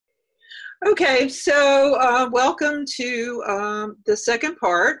Okay, so welcome to the second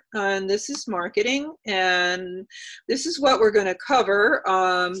part, and this is marketing, and this is what we're going to cover.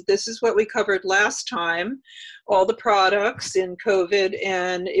 This is what we covered last time, all the products in COVID,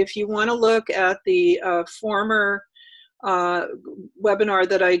 and if you want to look at the former webinar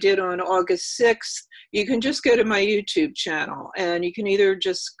that I did on August 6th, you can just go to my YouTube channel, and you can either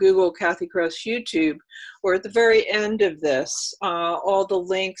just Google Cathy Cress YouTube, or at the very end of this, all the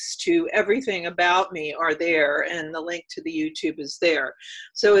links to everything about me are there, and the link to the YouTube is there.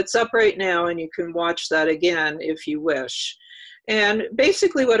 So it's up right now, and you can watch that again if you wish. And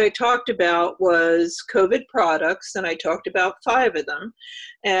basically what I talked about was COVID products, and I talked about 5 of them.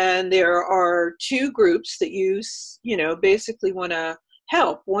 And there are 2 groups that basically want to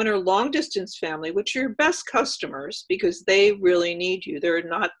help. One are long distance family, which are your best customers because they really need you. They're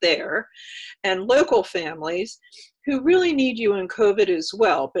not there. And local families who really need you in COVID as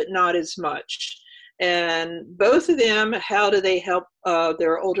well, but not as much. And both of them, how do they help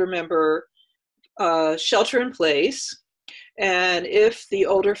their older member shelter in place? And if the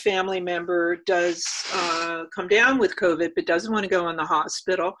older family member does come down with COVID but doesn't want to go in the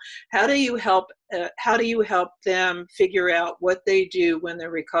hospital, how do you help them figure out what they do when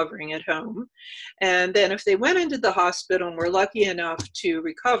they're recovering at home? And then if they went into the hospital and were lucky enough to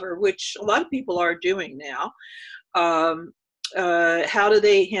recover, which a lot of people are doing now, how do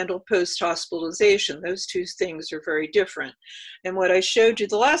they handle post-hospitalization? Those 2 things are very different. And what I showed you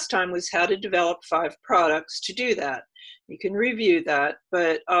the last time was how to develop 5 products to do that. You can review that,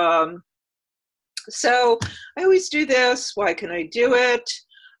 but so I always do this. Why can I do it?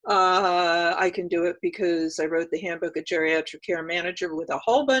 I can do it because I wrote the Handbook of Geriatric Care Manager with a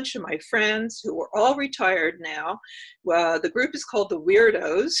whole bunch of my friends who are all retired now. The group is called the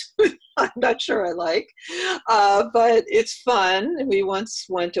Weirdos. I'm not sure I like, but it's fun. We once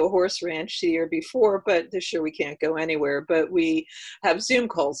went to a horse ranch the year before, but this year we can't go anywhere, but we have Zoom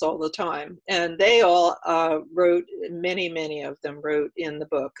calls all the time. And they all wrote, many of them wrote in the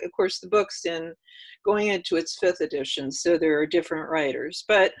book. Of course, the book's going into its 5th edition, so there are different writers.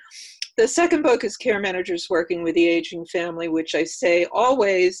 But the second book is Care Managers Working with the Aging Family, which I say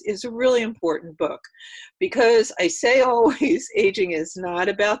always is a really important book, because I say always aging is not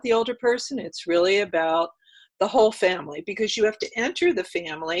about the older person, it's really about the whole family, because you have to enter the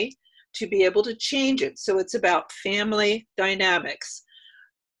family to be able to change it. So it's about family dynamics.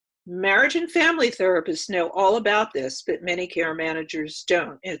 Marriage and family therapists know all about this, but many care managers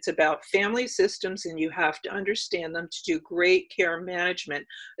don't. It's about family systems, and you have to understand them to do great care management,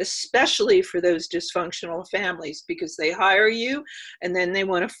 especially for those dysfunctional families, because they hire you and then they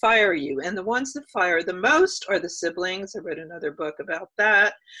want to fire you. And the ones that fire the most are the siblings. I wrote another book about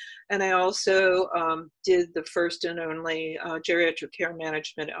that. And I also did the first and only Geriatric Care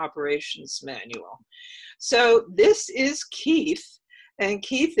Management Operations Manual. So this is Keith. And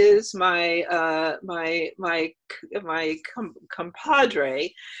Keith is my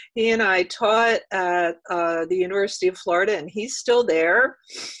compadre. He and I taught at the University of Florida, and he's still there.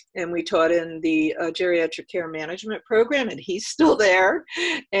 And we taught in the Geriatric Care Management program, and he's still there.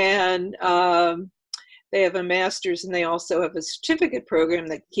 And they have a master's, and they also have a certificate program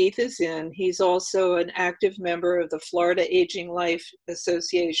that Keith is in. He's also an active member of the Florida Aging Life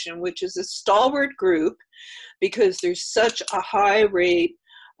Association, which is a stalwart group because there's such a high rate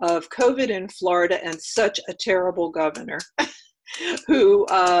of COVID in Florida and such a terrible governor who,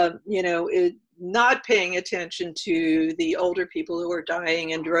 is not paying attention to the older people who are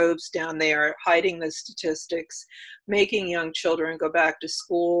dying in droves down there, hiding the statistics, making young children go back to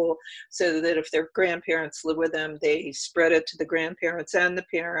school so that if their grandparents live with them, they spread it to the grandparents and the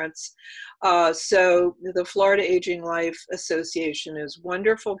parents. So the Florida Aging Life Association is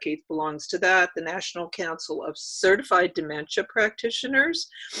wonderful. Keith belongs to that, the National Council of Certified Dementia Practitioners,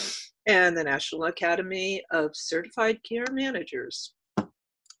 and the National Academy of Certified Care Managers.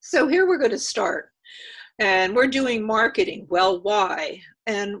 So here we're going to start, and we're doing marketing. Well, why?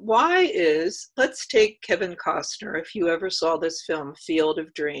 And why is, let's take Kevin Costner, if you ever saw this film, Field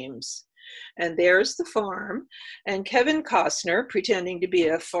of Dreams. And there's the farm, and Kevin Costner, pretending to be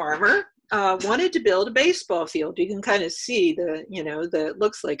a farmer, wanted to build a baseball field. You can kind of see it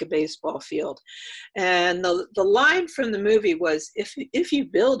looks like a baseball field. And the line from the movie was, if you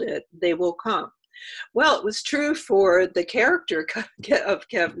build it, they will come. Well, it was true for the character of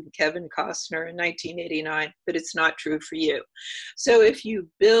Kevin Costner in 1989, but it's not true for you. So if you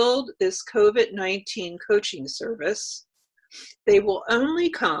build this COVID-19 coaching service, they will only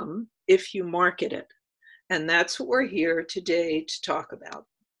come if you market it. And that's what we're here today to talk about.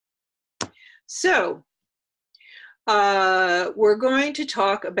 So we're going to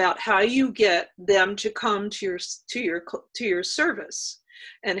talk about how you get them to come to your service.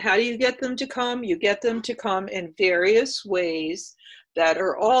 And how do you get them to come? You get them to come in various ways that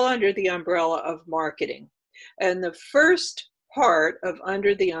are all under the umbrella of marketing. And the first part of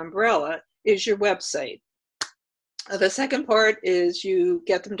under the umbrella is your website. The second part is you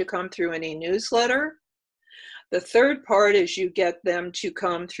get them to come through any newsletter. The third part is you get them to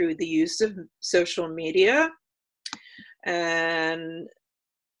come through the use of social media. And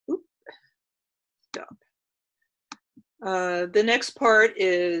the next part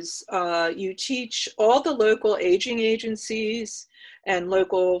is you teach all the local aging agencies and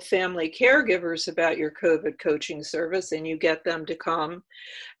local family caregivers about your COVID coaching service, and you get them to come.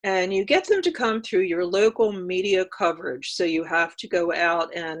 And you get them to come through your local media coverage. So you have to go out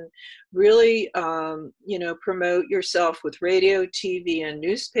and really, promote yourself with radio, TV, and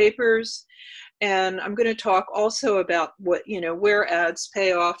newspapers. And I'm going to talk also about where ads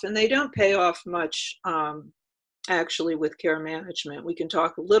pay off, and they don't pay off much actually with care management. We can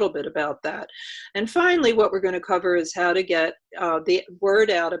talk a little bit about that. And finally, what we're going to cover is how to get the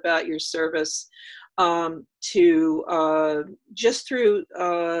word out about your service to just through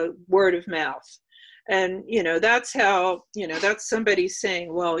word of mouth. And, that's how, that's somebody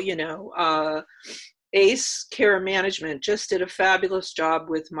saying, well, ACE Care Management just did a fabulous job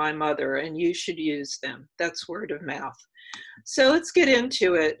with my mother and you should use them. That's word of mouth. So let's get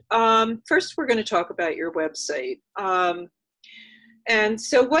into it. First, we're going to talk about your website. And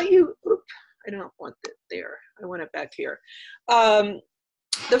so what I don't want it there. I want it back here.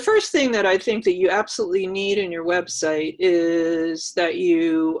 The first thing that I think that you absolutely need in your website is that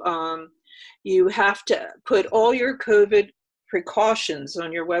you have to put all your COVID precautions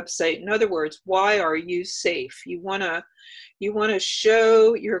on your website. In other words, why are you safe? You want to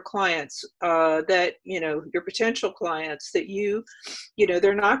show your clients that, your potential clients that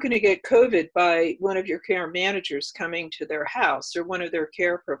they're not going to get COVID by one of your care managers coming to their house or one of their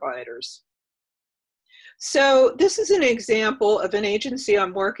care providers. So this is an example of an agency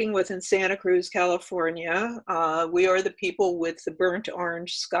I'm working with in Santa Cruz, California. We are the people with the burnt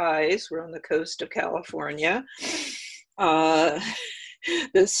orange skies. We're on the coast of California.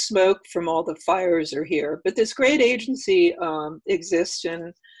 The smoke from all the fires are here. But this great agency exists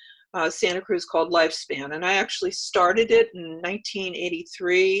in Santa Cruz called Lifespan. And I actually started it in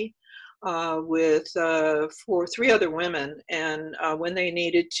 1983 with three other women. And when they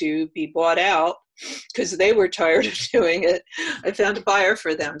needed to be bought out, because they were tired of doing it, I found a buyer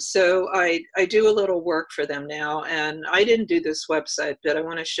for them. So I do a little work for them now. And I didn't do this website, but I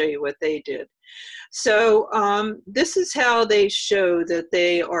want to show you what they did. So this is how they show that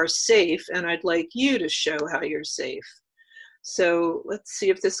they are safe, and I'd like you to show how you're safe. So let's see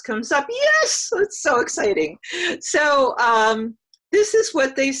if this comes up. Yes, it's so exciting. So this is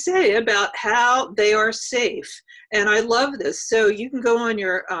what they say about how they are safe. And I love this. So you can go on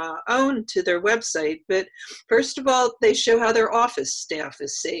your own to their website. But first of all, they show how their office staff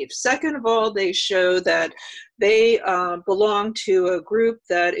is safe. Second of all, they show that they belong to a group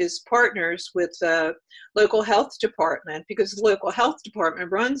that is partners with the local health department, because the local health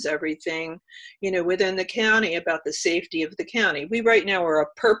department runs everything, within the county about the safety of the county. We right now are a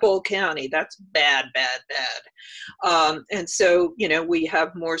purple county. That's bad, bad, bad. And so, we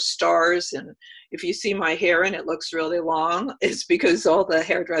have more stars, and if you see my hair and it looks really long, it's because all the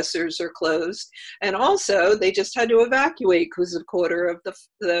hairdressers are closed. And also, they just had to evacuate because a quarter of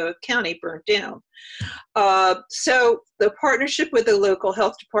the county burnt down. So the partnership with the local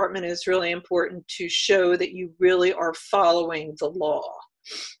health department is really important to show that you really are following the law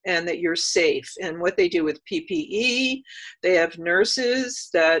and that you're safe. And what they do with PPE, they have nurses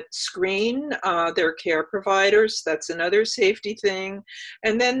that screen their care providers. That's another safety thing.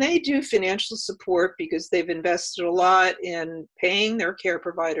 And then they do financial support because they've invested a lot in paying their care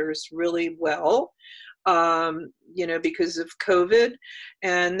providers really well. Because of COVID.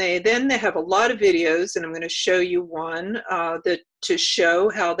 And they have a lot of videos, and I'm going to show you one to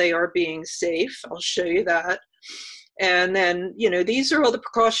show how they are being safe. I'll show you that. And then, these are all the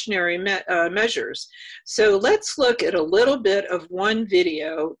precautionary measures. So let's look at a little bit of one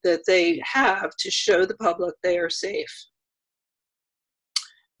video that they have to show the public they are safe.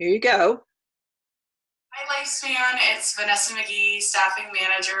 Here you go. Hi Lifespan, it's Vanessa McGee, Staffing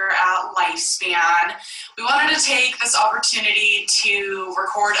Manager at Lifespan. We wanted to take this opportunity to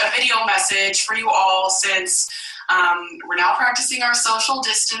record a video message for you all since we're now practicing our social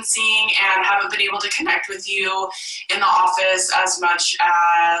distancing and haven't been able to connect with you in the office as much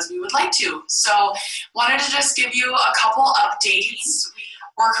as we would like to. So wanted to just give you a couple updates.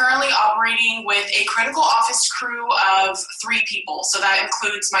 We're currently operating with a critical office crew of 3 people. So that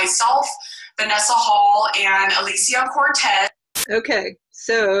includes myself, Vanessa Hall, and Alicia Cortez. Okay,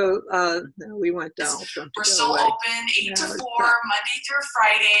 so no, we want Donald Trump to We're go still away. open 8 to 4, Monday through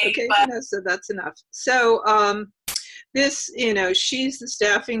Friday. Okay, but Vanessa, that's enough. So this, she's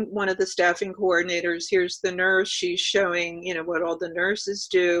the one of the staffing coordinators. Here's the nurse. She's showing, what all the nurses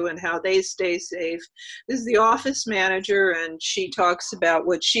do and how they stay safe. This is the office manager, and she talks about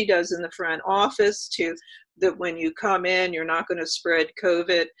what she does in the front office that when you come in, you're not going to spread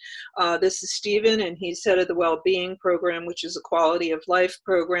COVID. This is Stephen, and he's head of the well-being program, which is a quality of life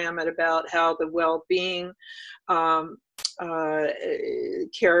program, and about how the well-being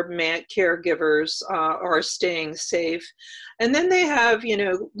caregivers are staying safe. And then they have,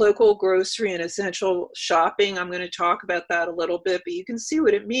 local grocery and essential shopping. I'm going to talk about that a little bit, but you can see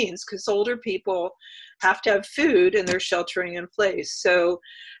what it means, because older people have to have food and they're sheltering in place. So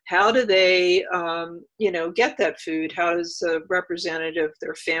how do they, get that food? How does a representative,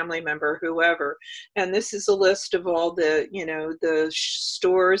 their family member, whoever? And this is a list of all the, the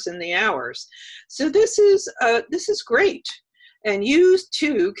stores and the hours. So this is great. And you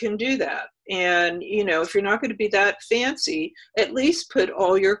too can do that. And, if you're not going to be that fancy, at least put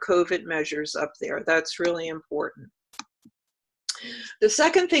all your COVID measures up there. That's really important. The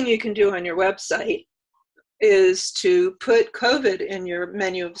second thing you can do on your website is to put COVID in your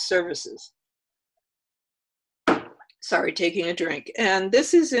menu of services. Sorry, taking a drink. And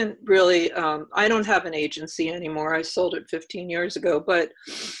this isn't really, I don't have an agency anymore. I sold it 15 years ago, but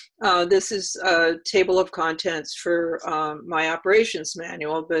this is a table of contents for my operations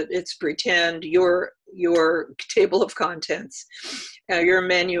manual, but it's pretend your table of contents, your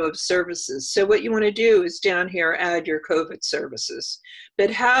menu of services. So what you want to do is down here, add your COVID services, but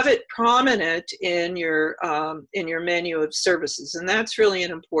have it prominent in your menu of services. And that's really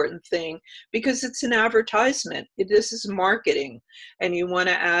an important thing, because it's an advertisement. This is marketing, and you want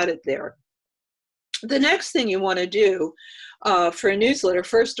to add it there. The next thing you want to do for a newsletter,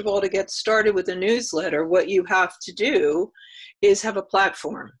 first of all, to get started with a newsletter, what you have to do is have a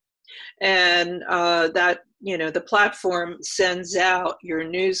platform. And the platform sends out your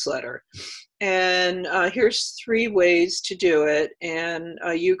newsletter. And here's 3 ways to do it. And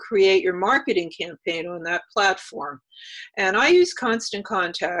you create your marketing campaign on that platform. And I use Constant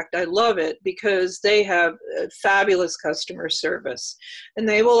Contact. I love it because they have fabulous customer service. And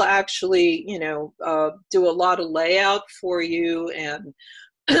they will actually, do a lot of layout for you. And,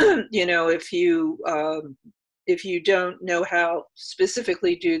 if you don't know how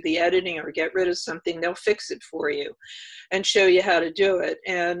specifically do the editing or get rid of something, they'll fix it for you and show you how to do it.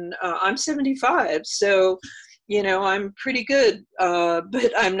 And I'm 75, so, I'm pretty good,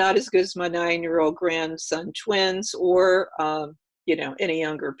 but I'm not as good as my 9-year-old grandson twins or, any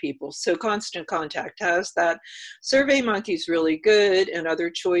younger people. So Constant Contact has that. SurveyMonkey's really good, and other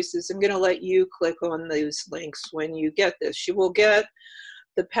choices. I'm going to let you click on those links when you get this. You will get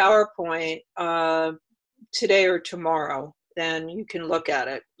the PowerPoint today or tomorrow. Then you can look at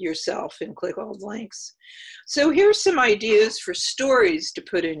it yourself and click all the links. So here's some ideas for stories to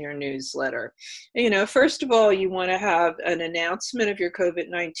put in your newsletter. First of all, you want to have an announcement of your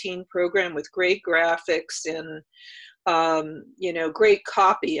COVID-19 program with great graphics and great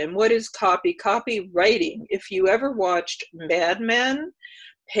copy. And what is copy? Copywriting. If you ever watched Mad Men,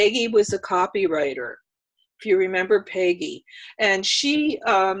 Peggy was a copywriter. If you remember Peggy, and she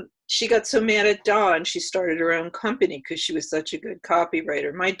got so mad at Don, she started her own company because she was such a good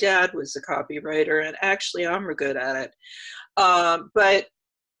copywriter. My dad was a copywriter, and actually I'm good at it. But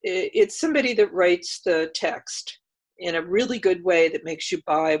it's somebody that writes the text in a really good way that makes you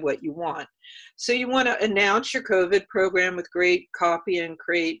buy what you want. So you want to announce your COVID program with great copy and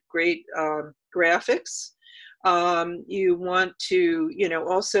great graphics. You want to,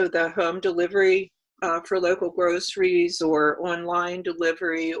 also the home delivery for local groceries or online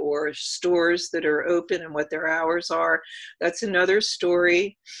delivery or stores that are open and what their hours are. That's another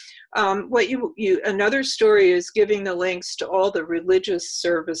story. Another story is giving the links to all the religious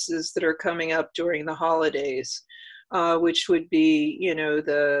services that are coming up during the holidays, which would be,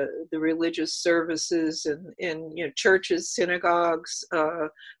 the religious services in churches, synagogues,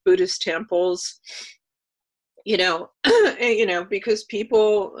 Buddhist temples. Because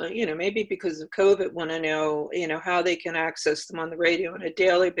people, maybe because of COVID, want to know, how they can access them on the radio on a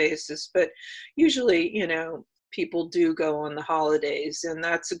daily basis. But usually, people do go on the holidays, and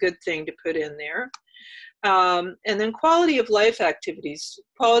that's a good thing to put in there. And then quality of life activities.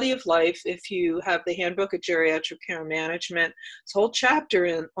 quality of life, if you have the Handbook of Geriatric Care Management, it's a whole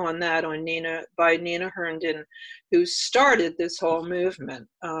chapter on that by Nina Herndon, who started this whole movement.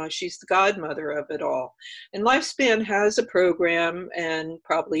 She's the godmother of it all. And Lifespan has a program, and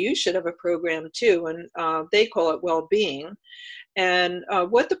probably you should have a program too, and they call it Wellbeing. And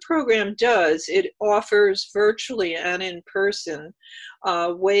what the program does, it offers virtually and in person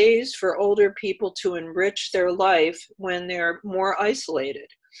ways for older people to enrich their life when they're more isolated.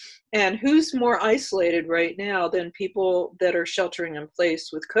 And who's more isolated right now than people that are sheltering in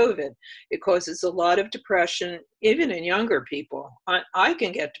place with COVID? It causes a lot of depression, even in younger people. I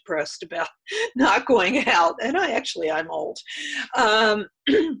can get depressed about not going out, and I'm old.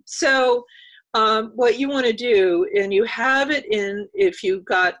 What you want to do, and you have it in, if you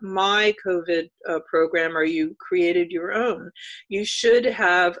got my COVID program or you created your own, you should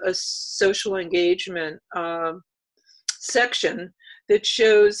have a social engagement section that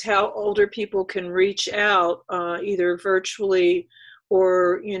shows how older people can reach out either virtually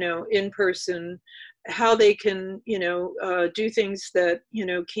or, in person, how they can, do things that,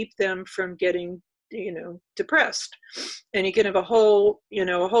 keep them from getting depressed. And you can have a whole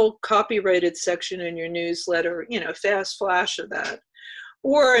copyrighted section in your newsletter, fast flash of that.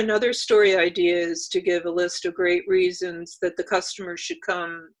 Or another story idea is to give a list of great reasons that the customer should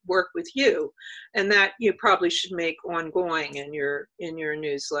come work with you, and that you probably should make ongoing in your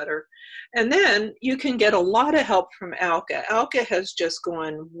newsletter. And then you can get a lot of help from ALCA. ALCA has just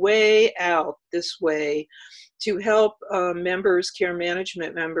gone way out this way to help care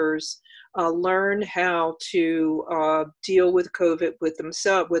management members learn how to deal with COVID with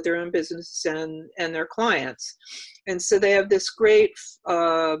themselves, with their own business and their clients. And so they have this great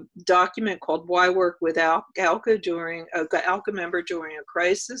document called Why Work with ALCA ALCA member during a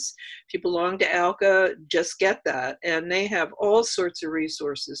crisis. If you belong to ALCA, just get that. And they have all sorts of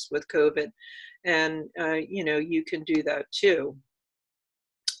resources with COVID. And, you can do that too.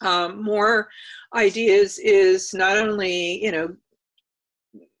 More ideas is not only,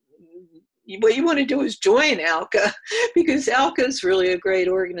 what you want to do is join ALCA, because ALCA is really a great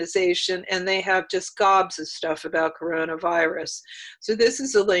organization and they have just gobs of stuff about coronavirus. So this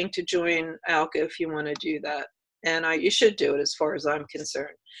is a link to join ALCA if you want to do that. And you should do it as far as I'm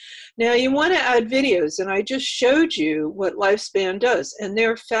concerned. Now you want to add videos, and I just showed you what Lifespan does, and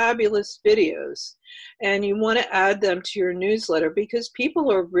they're fabulous videos. And you want to add them to your newsletter because people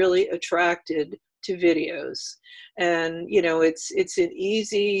are really attracted to videos. And, it's an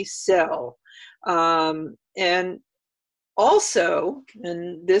easy sell. And also,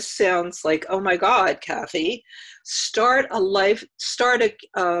 and this sounds like, oh my God, Cathy, start a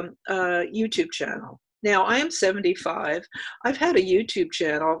YouTube channel. Now, I am 75. I've had a YouTube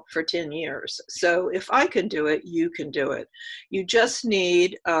channel for 10 years. So if I can do it, you can do it. You just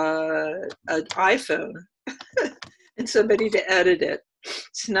need an iPhone and somebody to edit it.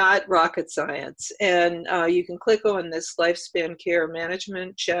 It's not rocket science. And you can click on this Lifespan Care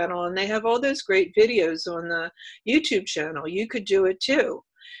Management channel, and they have all those great videos on the YouTube channel. You could do it too.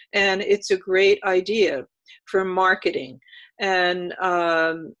 And it's a great idea for marketing. And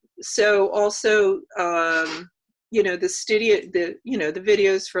so also, the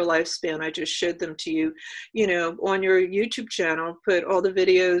videos for Lifespan, I just showed them to you, on your YouTube channel, put all the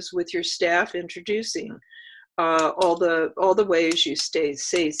videos with your staff introducing all the ways you stay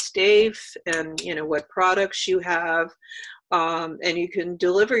safe, and what products you have, and you can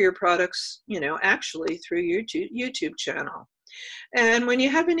deliver your products actually through your YouTube channel. And when you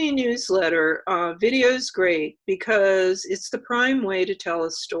have any newsletter, video is great because it's the prime way to tell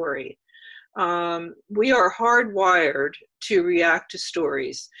a story. We are hardwired to react to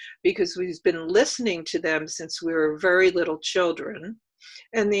stories because we've been listening to them since we were very little children.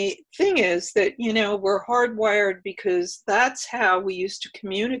 And the thing is that, we're hardwired because that's how we used to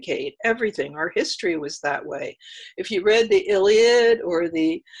communicate everything. Our history was that way. If you read the Iliad or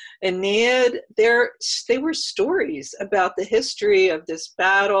the Aeneid, they were stories about the history of this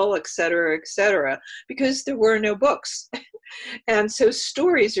battle, et cetera, because there were no books. And so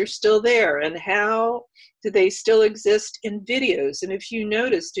stories are still there. And how do they still exist in videos? And if you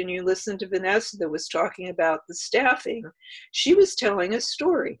noticed and you listened to Vanessa that was talking about the staffing, she was telling a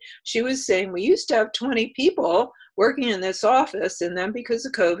story. She was saying, we used to have 20 people working in this office, and then because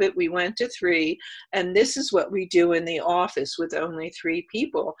of COVID, we went to 3, and this is what we do in the office with only 3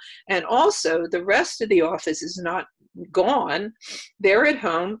 people. And also, the rest of the office is not gone. They're at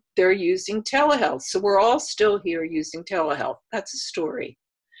home. They're using telehealth. So we're all still here using telehealth. That's a story.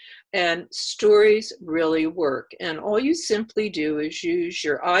 And stories really work. And all you simply do is use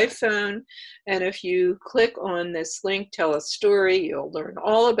your iPhone. And if you click on this link, tell a story, you'll learn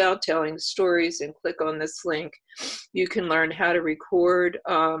all about telling stories. And click on this link, you can learn how to record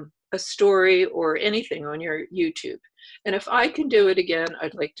a story or anything on your YouTube. And if I can do it again,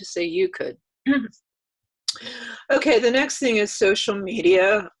 I'd like to say you could. Okay, the next thing is social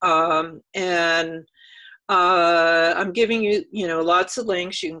media. And I'm giving you, lots of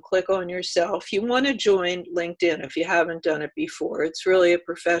links. You can click on yourself. You want to join LinkedIn if you haven't done it before. It's really a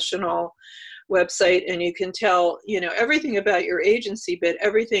professional website, and you can tell, everything about your agency, but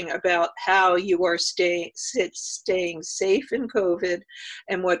everything about how you are staying safe in COVID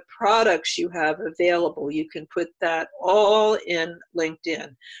and what products you have available. You can put that all in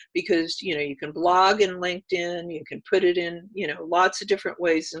LinkedIn, because, you can blog in LinkedIn, you can put it in, lots of different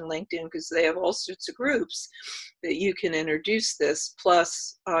ways in LinkedIn, because they have all sorts of groups that you can introduce this,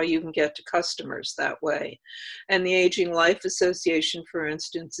 plus you can get to customers that way. And the Aging Life Association, for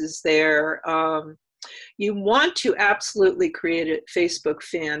instance, is there. You want to absolutely create a Facebook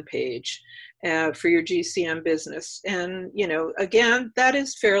fan page for your GCM business. And, again, that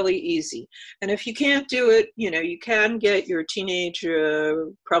is fairly easy. And if you can't do it, you can get your teenage,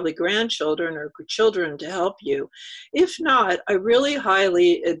 probably grandchildren or children to help you. If not, I really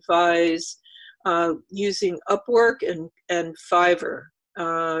highly advise using Upwork and Fiverr,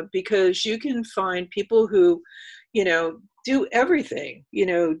 because you can find people who, do everything,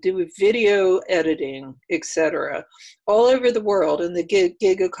 do video editing, etc., all over the world in the gig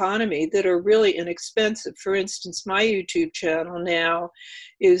economy that are really inexpensive. For instance, my YouTube channel now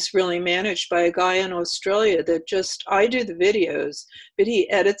is really managed by a guy in Australia that I do the videos, but he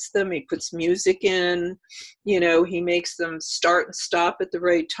edits them, he puts music in, he makes them start and stop at the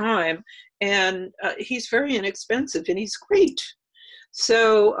right time. And he's very inexpensive, and he's great.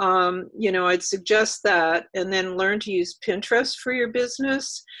 So, I'd suggest that, and then learn to use Pinterest for your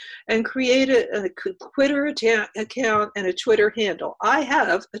business, and create a Twitter account and a Twitter handle. I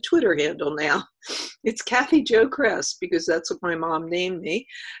have a Twitter handle now. It's Cathy Cress, because that's what my mom named me.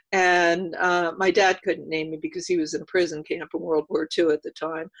 And my dad couldn't name me because he was in prison camp in World War II at the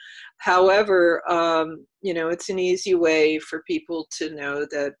time. However, it's an easy way for people to know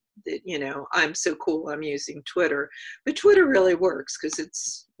that I'm so cool, I'm using Twitter. But Twitter really works because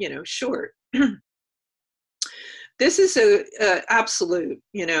it's, short. This is a absolute,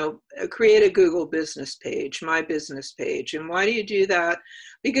 create a Google business page, my business page. And why do you do that?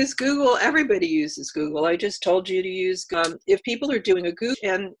 Because Google, everybody uses Google. I just told you to use, if people are doing a Google,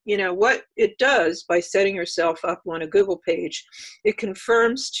 and what it does by setting yourself up on a Google page, it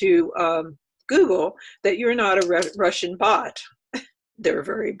confirms to Google that you're not a Russian bot. They're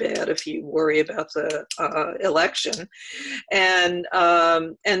very bad if you worry about the election, and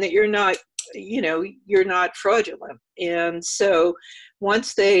that you're not, you're not fraudulent. And so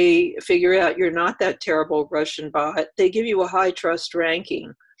once they figure out you're not that terrible Russian bot, they give you a high trust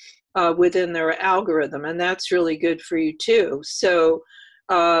ranking within their algorithm, and that's really good for you too. So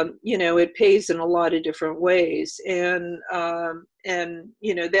it pays in a lot of different ways, and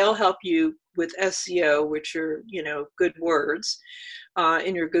they'll help you with SEO, which are good words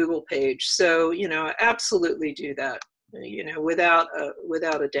in your Google page. So absolutely do that, without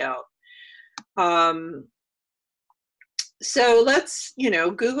a doubt. So let's,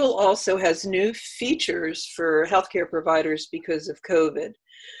 Google also has new features for healthcare providers because of COVID.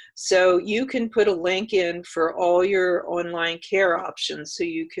 So you can put a link in for all your online care options. So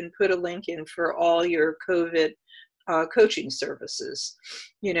you can put a link in for all your COVID coaching services,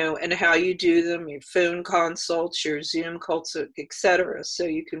 and how you do them, your phone consults, your Zoom consults, etc. So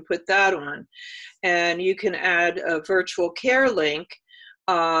you can put that on, and you can add a virtual care link,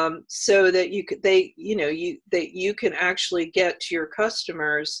 so that you can actually get to your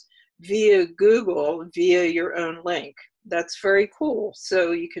customers via Google, via your own link. That's very cool.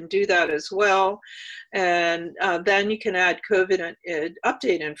 So you can do that as well. And then you can add COVID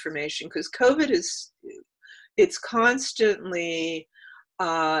update information, because COVID it's constantly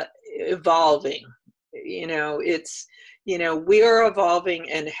evolving. We are evolving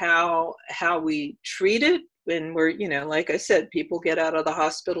in how we treat it. When we're, like I said, people get out of the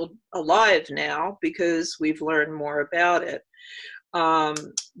hospital alive now because we've learned more about it.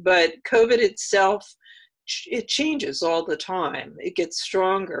 But COVID itself, it changes all the time. It gets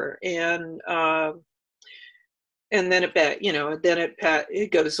stronger, and then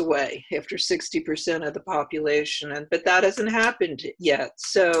it goes away after 60% of the population. But that hasn't happened yet.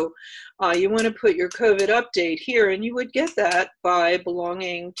 So you want to put your COVID update here, and you would get that by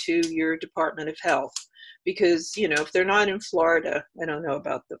belonging to your Department of Health. because, you know, if they're not in Florida, I don't know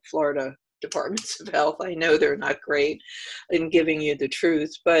about the Florida departments of health. I know they're not great in giving you the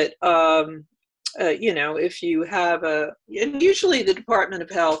truth, but, you know, if you have and usually the Department of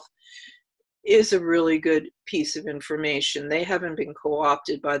Health is a really good piece of information. They haven't been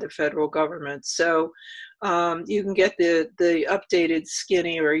co-opted by the federal government. So you can get the updated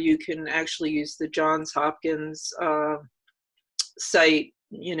skinny, or you can actually use the Johns Hopkins site.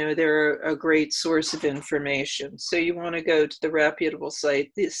 You know, they're a great source of information. So you want to go to the reputable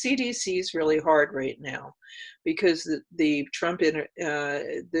site. The CDC is really hard right now because the Trump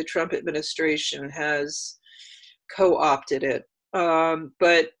administration has co-opted it.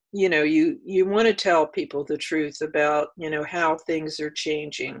 But you know, you want to tell people the truth about, you know, how things are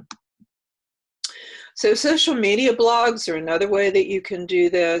changing. So social media blogs are another way that you can do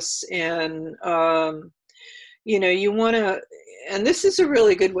this. And, you know, you want to, and this is a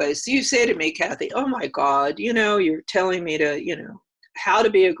really good way. So you say to me, Cathy, oh my God, you know, you're telling me to, you know, how to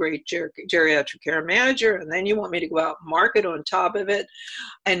be a great geriatric care manager. And then you want me to go out and market on top of it.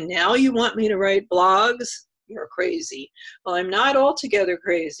 And now you want me to write blogs? You're crazy. Well, I'm not altogether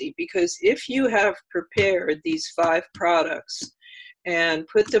crazy, because if you have prepared these 5 products and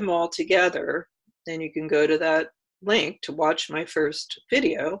put them all together, then you can go to that link to watch my first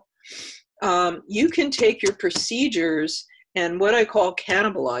video. You can take your procedures and what I call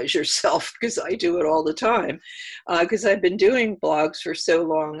cannibalize yourself, because I do it all the time, because I've been doing blogs for so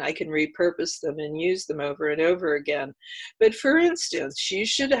long, I can repurpose them and use them over and over again. But for instance, you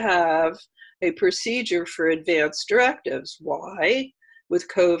should have a procedure for advanced directives. Why? With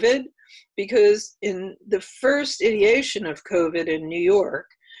COVID? Because in the first ideation of COVID in New York,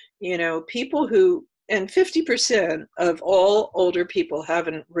 you know, people who, and 50% of all older people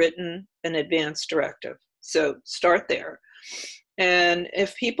haven't written an advanced directive. So start there. And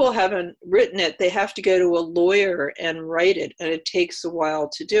if people haven't written it, they have to go to a lawyer and write it, and it takes a while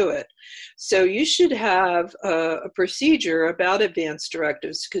to do it. So you should have a procedure about advanced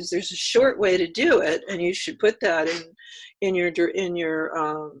directives, because there's a short way to do it, and you should put that in your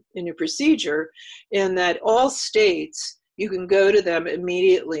procedure, in that all states, you can go to them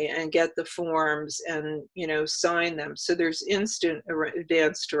immediately and get the forms and, you know, sign them. So there's instant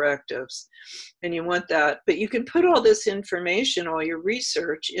advanced directives, and you want that. But you can put all this information, all your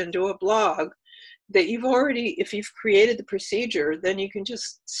research, into a blog that you've already, if you've created the procedure, then you can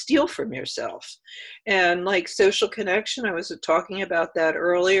just steal from yourself. And like social connection, I was talking about that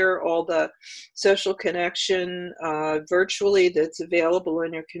earlier, all the social connection virtually that's available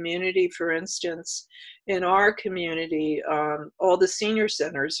in your community. For instance, in our community, all the senior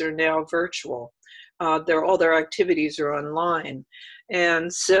centers are now virtual. All their activities are online.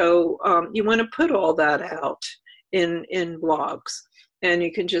 And so you want to put all that out in blogs. And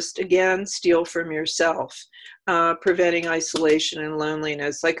you can just, again, steal from yourself, preventing isolation and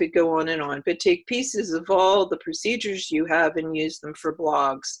loneliness. I could go on and on, but take pieces of all the procedures you have and use them for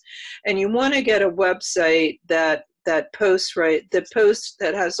blogs. And you want to get a website that posts,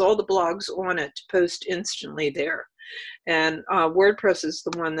 that has all the blogs on it to post instantly there. And WordPress is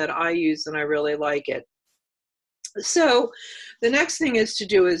the one that I use, and I really like it. So the next thing is to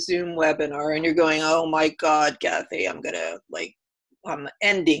do a Zoom webinar, and you're going, oh my God, Cathy, I'm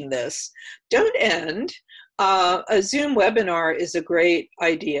ending this. Don't end. A Zoom webinar is a great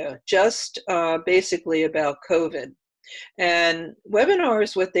idea, just basically about COVID. And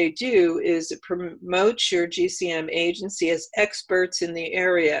webinars, what they do is it promotes your GCM agency as experts in the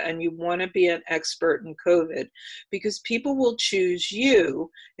area, and you want to be an expert in COVID, because people will choose you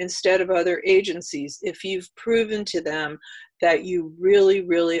instead of other agencies if you've proven to them that you really,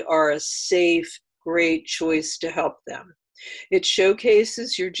 really are a safe, great choice to help them. It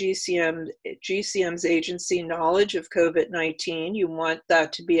showcases your GCM's agency knowledge of COVID-19. You want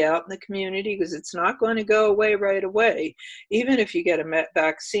that to be out in the community, because it's not going to go away right away, even if you get a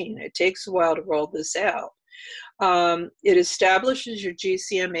vaccine. It takes a while to roll this out. It establishes your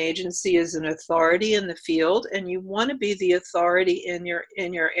GCM agency as an authority in the field, and you want to be the authority in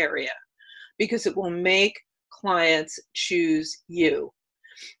your area, because it will make clients choose you.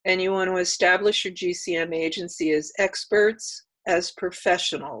 And you want to establish your GCM agency as experts, as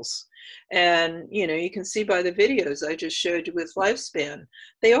professionals. And, you know, you can see by the videos I just showed you with Lifespan,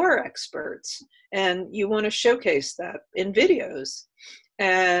 they are experts. And you want to showcase that in videos.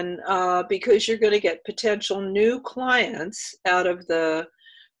 And because you're going to get potential new clients out of the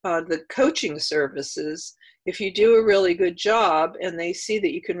coaching services, if you do a really good job and they see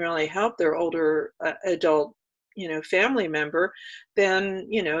that you can really help their older adult family member, then,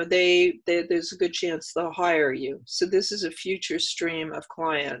 there's a good chance they'll hire you. So this is a future stream of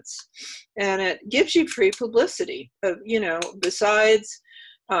clients. And it gives you free publicity. Besides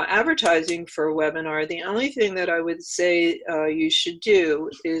advertising for a webinar, the only thing that I would say you should do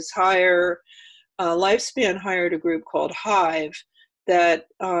is Lifespan hired a group called Hive that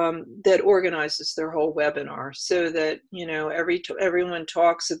organizes their whole webinar, so that everyone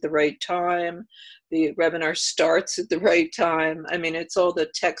talks at the right time, the webinar starts at the right time. I mean, it's all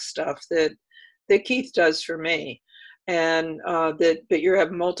the tech stuff that Keith does for me, and but you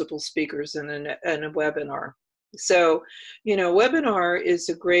have multiple speakers in a webinar. So webinar is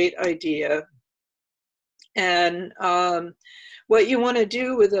a great idea. And what you want to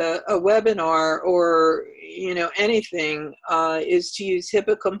do with a webinar or anything is to use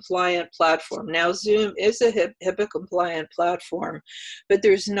HIPAA compliant platform. Now Zoom is a HIPAA compliant platform, but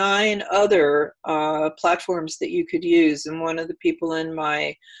there's 9 other platforms that you could use. And one of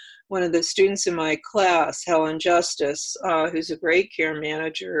the students in my class, Helen Justice, who's a great care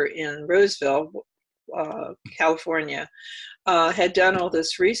manager in Roseville, California, had done all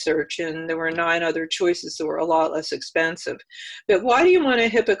this research, and there were 9 other choices that were a lot less expensive. But why do you want a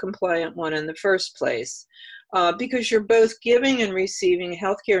HIPAA compliant one in the first place? Because you're both giving and receiving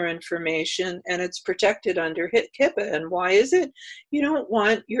healthcare information, and it's protected under HIPAA. And why is it? You don't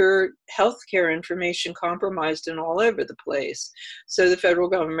want your healthcare information compromised and all over the place. So the federal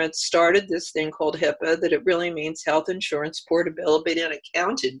government started this thing called HIPAA, that it really means Health Insurance Portability and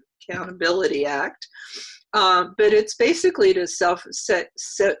Accountability Act. But it's basically to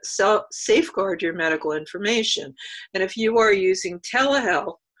safeguard your medical information. And if you are using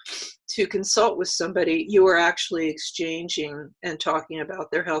telehealth to consult with somebody, you are actually exchanging and talking about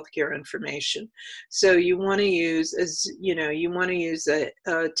their healthcare information. So you want to use a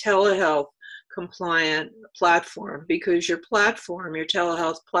telehealth compliant platform, because your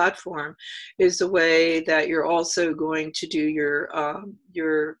telehealth platform, is the way that you're also going to do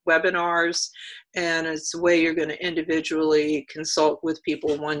your webinars, and it's the way you're going to individually consult with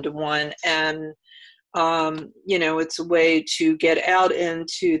people one-to-one. And it's a way to get out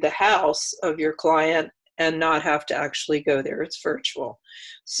into the house of your client and not have to actually go there. It's virtual.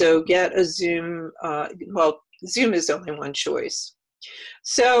 So get a Zoom. Zoom is only one choice.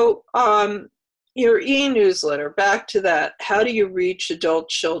 So your e-newsletter, back to that. How do you reach adult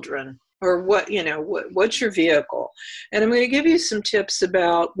children? Or what's your vehicle? And I'm going to give you some tips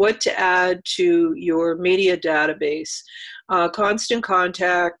about what to add to your media database. Constant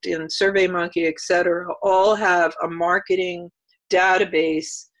Contact and SurveyMonkey, etc., all have a marketing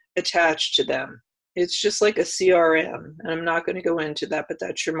database attached to them. It's just like a CRM, and I'm not going to go into that, but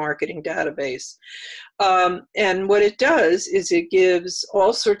that's your marketing database. And what it does is it gives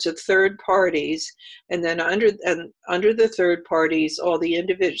all sorts of third parties, and then under the third parties, all the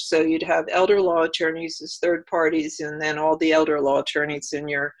individuals. So you'd have elder law attorneys as third parties, and then all the elder law attorneys in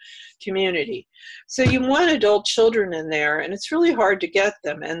your community. So you want adult children in there, and it's really hard to get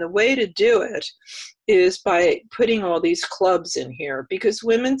them. And the way to do it is by putting all these clubs in here, because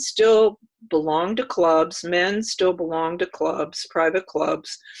women still belong to clubs, men still belong to clubs, private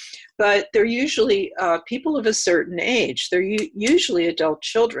clubs, but they're usually people of a certain age. They're usually adult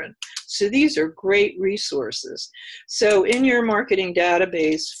children. So these are great resources. So in your marketing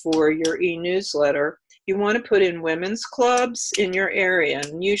database for your e-newsletter, you want to put in women's clubs in your area,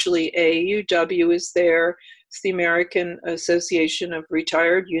 and usually AUW is there. It's the American Association of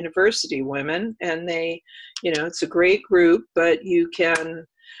Retired University Women, and it's a great group, but you can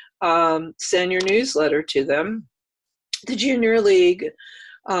send your newsletter to them. The Junior League,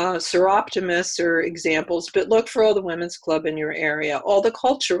 Seroptimists are examples, but look for all the women's club in your area, all the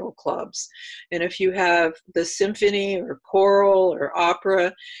cultural clubs. And if you have the symphony or choral or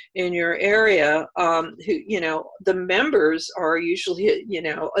opera in your area, the members are usually,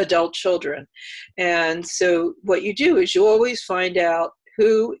 adult children. And so what you do is you always find out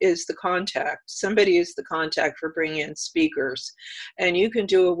who is the contact. Somebody is the contact for bringing in speakers. And you can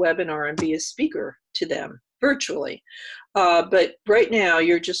do a webinar and be a speaker to them virtually. But right now,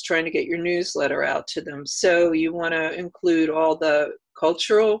 you're just trying to get your newsletter out to them. So you want to include all the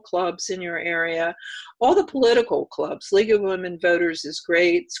cultural clubs in your area, all the political clubs. League of Women Voters is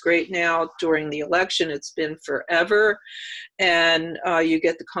great. It's great now during the election. It's been forever. And you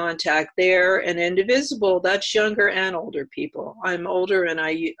get the contact there. And Indivisible, that's younger and older people. I'm older, and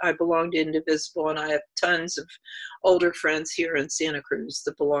I belong to Indivisible, and I have tons of older friends here in Santa Cruz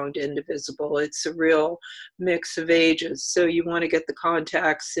that belong to Indivisible. It's a real mix of ages. So you want to get the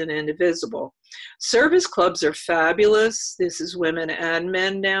contacts in Indivisible. Service clubs are fabulous. This is women and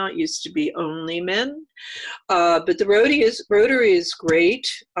men now. It used to be only men. But the Rotary is great,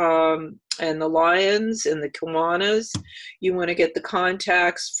 and the Lions and the Kiwanis. You want to get the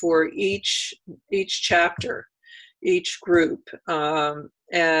contacts for each chapter, each group,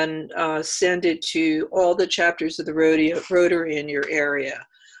 and send it to all the chapters of the Rotary in your area,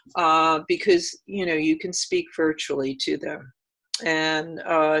 because you can speak virtually to them, and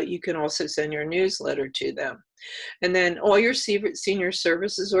you can also send your newsletter to them. And then all your senior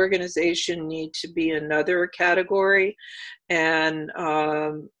services organization need to be another category, and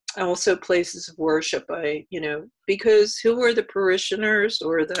also places of worship. Because who are the parishioners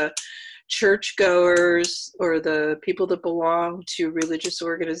or the churchgoers or the people that belong to religious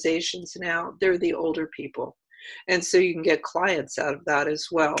organizations now? They're the older people. And so you can get clients out of that as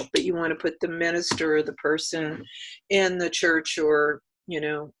well. But you want to put the minister or the person in the church or,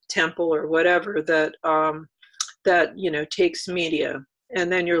 temple or whatever that takes media,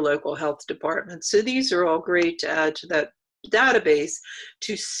 and then your local health department. So these are all great to add to that database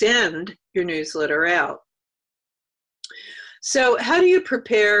to send your newsletter out. So how do you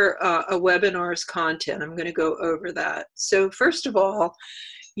prepare a webinar's content? I'm going to go over that. So first of all,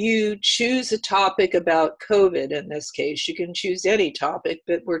 you choose a topic about COVID in this case. You can choose any topic,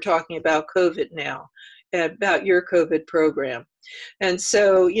 but we're talking about COVID now, about your COVID program. And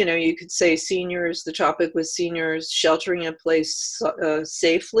so, you could say seniors, the topic was seniors sheltering in place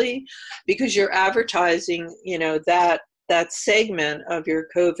safely, because you're advertising, that segment of your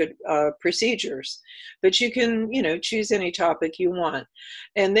COVID procedures. But you can, choose any topic you want.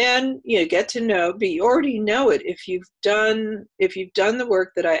 And then get to know, but you already know it if you've done the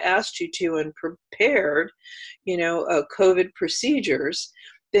work that I asked you to and prepared, COVID procedures,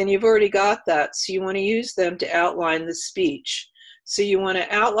 then you've already got that. So you want to use them to outline the speech. So you want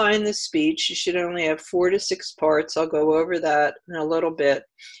to outline the speech. You should only have 4 to 6 parts. I'll go over that in a little bit.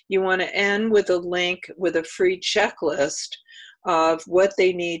 You want to end with a link with a free checklist of what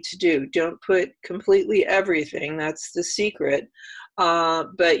they need to do. Don't put completely everything. That's the secret.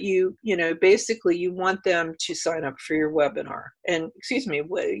 But basically you want them to sign up for your webinar. And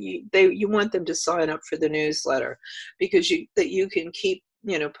you want them to sign up for the newsletter, because you can keep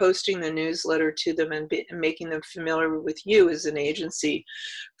posting the newsletter to them and making them familiar with you as an agency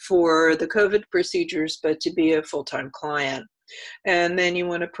for the COVID procedures, but to be a full-time client. And then you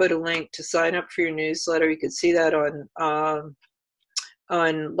want to put a link to sign up for your newsletter. You can see that on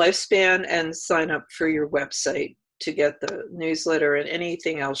Lifespan, and sign up for your website to get the newsletter and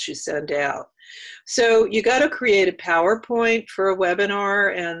anything else you send out. So you got to create a PowerPoint for a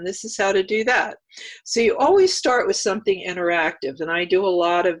webinar, and this is how to do that. So you always start with something interactive, and I do a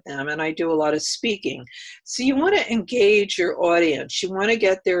lot of them, and I do a lot of speaking. So you want to engage your audience. You want to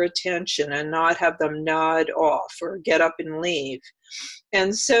get their attention and not have them nod off or get up and leave.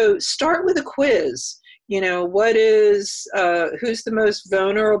 And so start with a quiz. Who's the most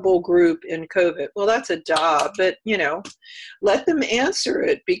vulnerable group in COVID? Well, that's a duh, but, let them answer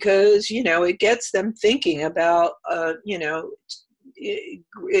it, because, it gets them thinking about,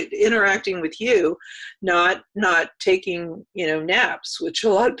 interacting with you, not taking, naps, which a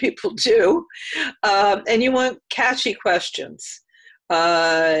lot of people do. And you want catchy questions. What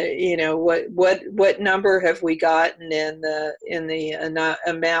number have we gotten in the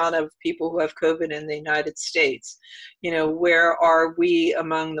amount of people who have COVID in the United States? Where are we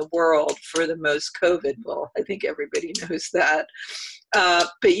among the world for the most COVID? Well, I think everybody knows that.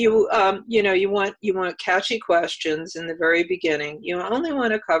 But you want catchy questions in the very beginning. You only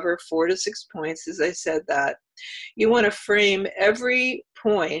want to cover 4 to 6 points, as I said that. You want to frame every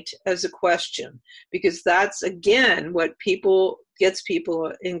point as a question, because that's, again, what gets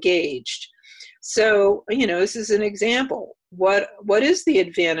people engaged. So, this is an example. What is the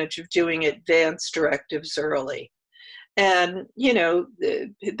advantage of doing advanced directives early? And,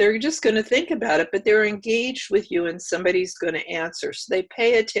 they're just going to think about it, but they're engaged with you and somebody's going to answer. So they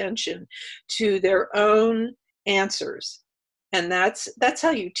pay attention to their own answers. And that's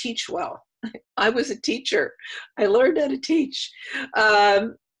how you teach well. I was a teacher. I learned how to teach.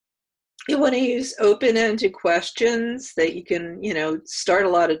 You want to use open-ended questions that you can, start a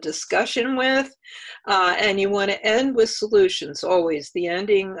lot of discussion with. And you want to end with solutions always. The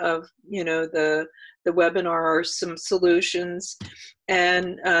ending of, the webinar are some solutions.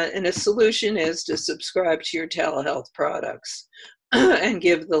 And a solution is to subscribe to your telehealth products and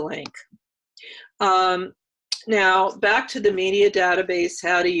give the link. Now, back to the media database.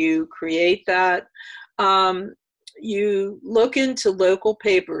 How do you create that? you look into local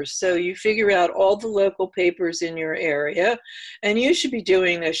papers. So you figure out all the local papers in your area, and you should be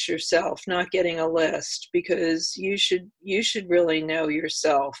doing this yourself, not getting a list, because you should really know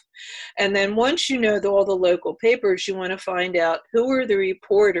yourself. And then once you know all the local papers, you want to find out who are the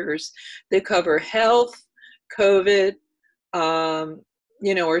reporters that cover health, COVID,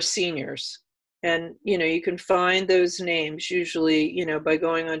 or seniors. And, you can find those names usually, by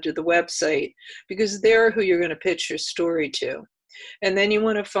going onto the website, because they're who you're going to pitch your story to. And then you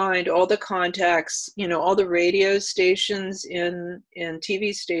want to find all the contacts, all the radio stations and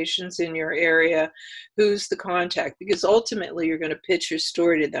TV stations in your area, who's the contact, because ultimately you're going to pitch your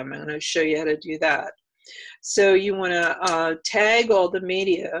story to them. I'm going to show you how to do that. So you want to tag all the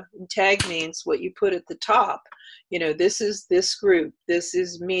media. Tag means what you put at the top. This is this group, this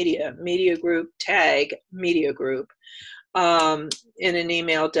is media group, tag media group, in an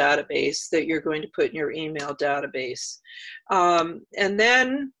email database that you're going to put in your email database. And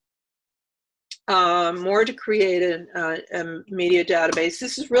then more to create a media database.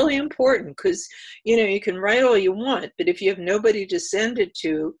 This is really important because, you can write all you want, but if you have nobody to send it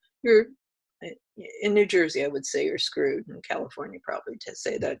to, you're, in New Jersey, I would say you're screwed. In California, probably to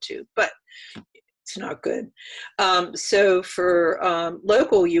say that too, but it's not good. So for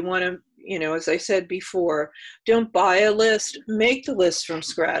local, you want to, as I said before, don't buy a list, make the list from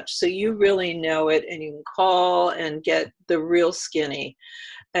scratch so you really know it, and you can call and get the real skinny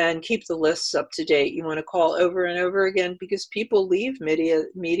and keep the lists up to date. You want to call over and over again, because people leave media,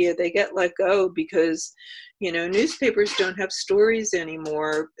 they get let go because, newspapers don't have stories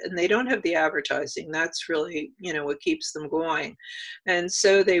anymore, and they don't have the advertising. That's really, what keeps them going. And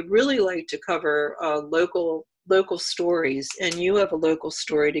so they really like to cover local stories, and you have a local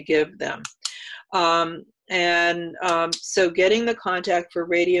story to give them. So getting the contact for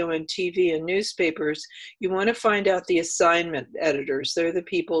radio and TV and newspapers, you want to find out the assignment editors. They're the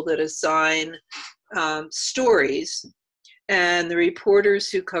people that assign stories, and the reporters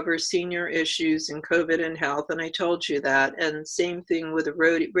who cover senior issues in COVID and health. And I told you that. And same thing with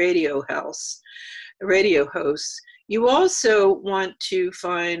the radio hosts. You also want to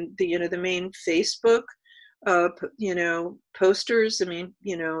find the main Facebook posters. I mean,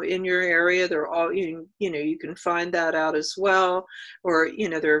 in your area, they're all, you can find that out as well. Or,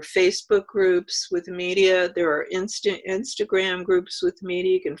 there are Facebook groups with media. There are Instagram groups with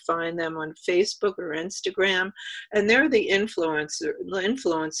media. You can find them on Facebook or Instagram. And they're the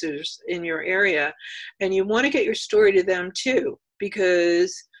influencers in your area. And you want to get your story to them too,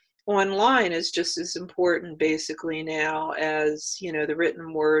 because online is just as important basically now as, the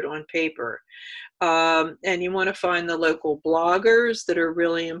written word on paper. And you want to find the local bloggers that are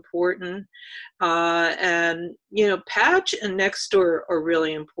really important. And, Patch and Nextdoor are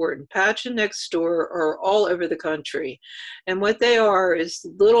really important. Patch and Nextdoor are all over the country. And what they are is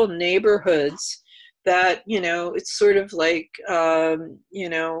little neighborhoods that, it's sort of like,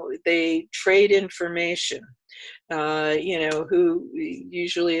 they trade information. Who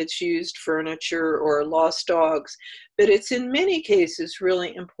usually it's used furniture or lost dogs, but it's in many cases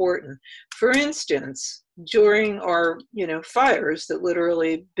really important. For instance, during our, fires that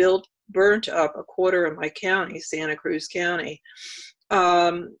literally burnt up a quarter of my county, Santa Cruz County,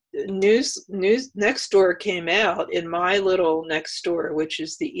 news Nextdoor came out in my little Nextdoor, which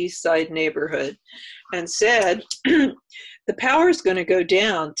is the East Side neighborhood, and said, the power is going to go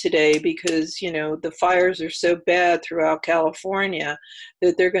down today because, the fires are so bad throughout California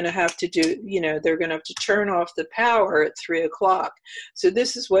that they're going to have to do, they're going to have to turn off the power at 3 o'clock. So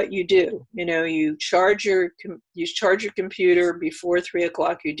this is what you do. You charge your computer before 3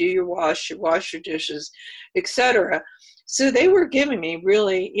 o'clock. You do you wash your dishes, etc. So they were giving me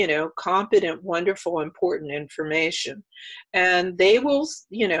really, competent, wonderful, important information. And they will,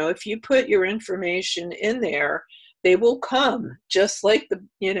 if you put your information in there, they will come, just like the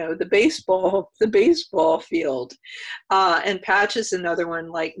baseball field. And Patch is another one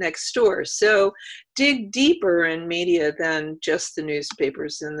like Nextdoor. So dig deeper in media than just the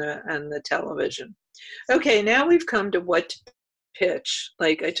newspapers and the television. Okay, now we've come to what to pitch.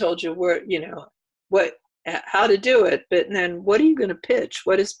 Like I told you, how to do it, but then what are you going to pitch?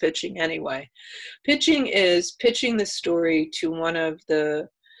 What is pitching anyway? Pitching is pitching the story to one of the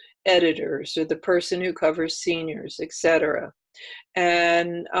editors or the person who covers seniors, etc.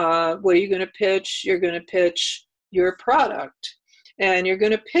 And what are you going to pitch? You're going to pitch your product, and you're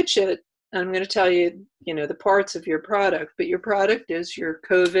going to pitch it. I'm going to tell you, the parts of your product, but your product is your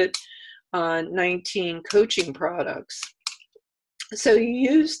COVID-19 coaching products. So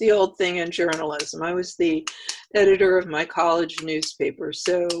you use the old thing in journalism. I was the editor of my college newspaper.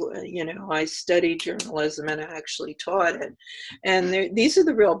 So, I studied journalism and I actually taught it. And these are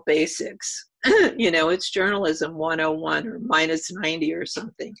the real basics. It's journalism 101 or minus 90 or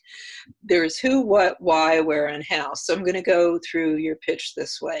something. There's who, what, why, where, and how. So I'm going to go through your pitch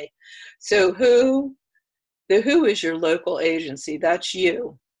this way. So the who is your local agency. That's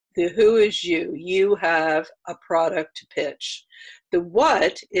you. The who is you. You have a product to pitch. The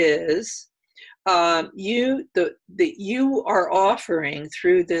what is you are offering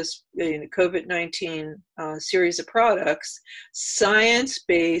through this COVID-19 series of products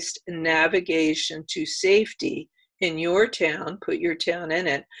science-based navigation to safety in your town, put your town in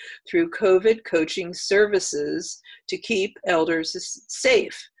it, through COVID coaching services to keep elders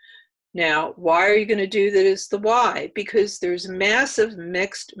safe. Now, why are you going to do that is the why? Because there's massive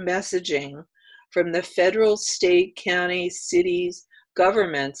mixed messaging from the federal, state, county, cities,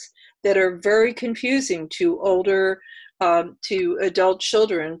 governments that are very confusing to to adult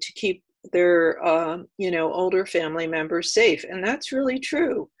children to keep their, older family members safe. And that's really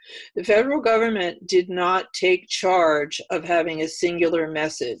true. The federal government did not take charge of having a singular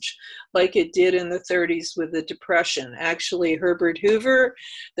message like it did in the 30s with the Depression. Actually, Herbert Hoover,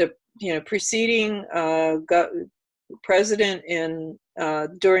 the preceding president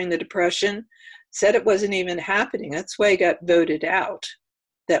during the Depression, said it wasn't even happening. That's why he got voted out.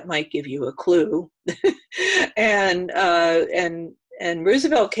 That might give you a clue. And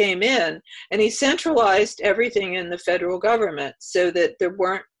Roosevelt came in and he centralized everything in the federal government so that there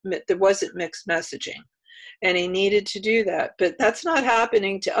wasn't mixed messaging. And he needed to do that. But that's not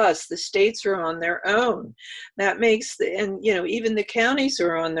happening to us. The states are on their own. That makes even the counties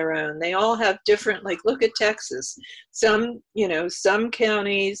are on their own. They all have different, look at Texas. Some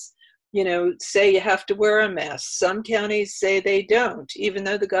counties say you have to wear a mask. Some counties say they don't. Even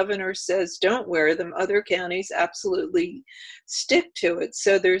though the governor says don't wear them, other counties absolutely stick to it.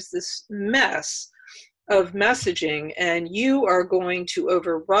 So there's this mess of messaging, and you are going to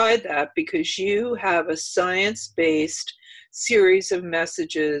override that because you have a science-based series of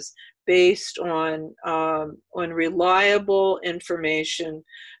messages based on reliable information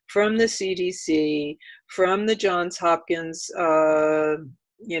from the CDC, from the Johns Hopkins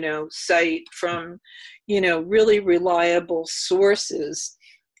site, from really reliable sources,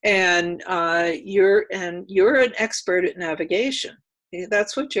 and you're an expert at navigation.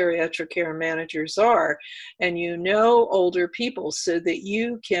 That's what geriatric care managers are, and older people so that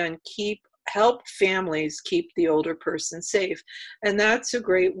you can help families keep the older person safe. And that's a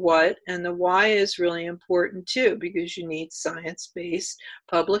great what, and the why is really important too, because you need science-based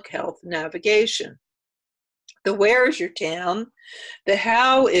public health navigation. The where is your town. The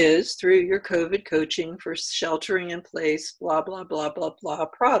how is through your COVID coaching for sheltering in place, blah, blah, blah, blah, blah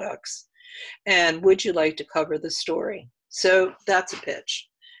products. And would you like to cover the story? So that's a pitch.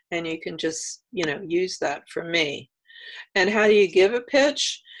 And you can just, use that from me. And how do you give a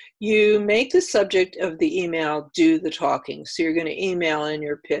pitch? You make the subject of the email do the talking. So you're going to email in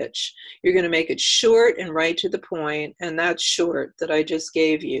your pitch. You're going to make it short and right to the point, and that's short that I just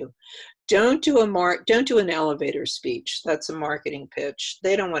gave you. Don't do an elevator speech. That's a marketing pitch.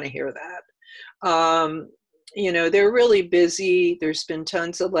 They don't want to hear that. They're really busy. There's been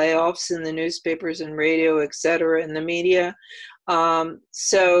tons of layoffs in the newspapers and radio, et cetera, in the media.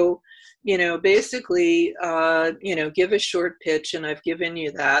 Basically, give a short pitch, and I've given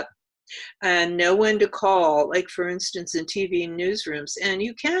you that. And know when to call, like for instance in TV newsrooms. And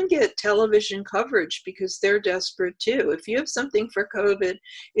you can get television coverage because they're desperate too. If you have something for COVID,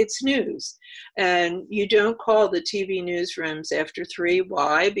 it's news. And you don't call the TV newsrooms after 3.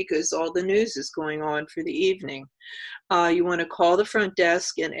 Why? Because all the news is going on for the evening. You want to call the front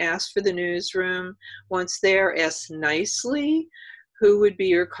desk and ask for the newsroom. Once there, ask nicely who would be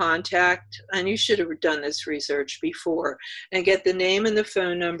your contact, and you should have done this research before, and get the name and the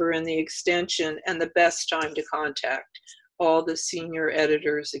phone number and the extension and the best time to contact all the senior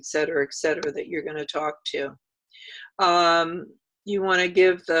editors, et cetera, that you're going to talk to. You want to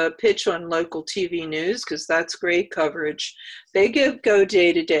give the pitch on local TV news because that's great coverage. They go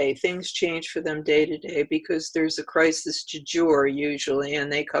day to day. Things change for them day to day because there's a crisis du jour usually,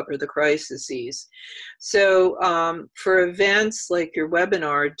 and they cover the crises. So for events like your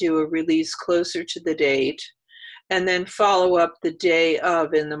webinar, do a release closer to the date, and then follow up the day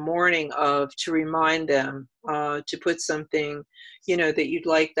of, in the morning of, to remind them to put something, that you'd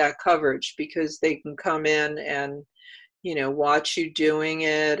like that coverage, because they can come in and watch you doing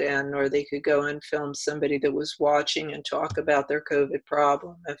it, or they could go and film somebody that was watching and talk about their COVID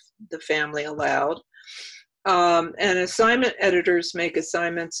problem if the family allowed. And assignment editors make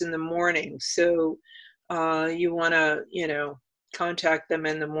assignments in the morning. So you want to, contact them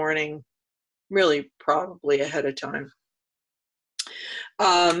in the morning, really probably ahead of time.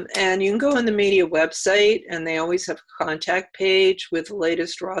 And you can go on the media website, and they always have a contact page with the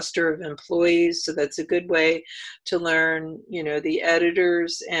latest roster of employees. So that's a good way to learn, the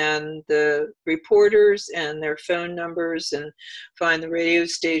editors and the reporters and their phone numbers, and find the radio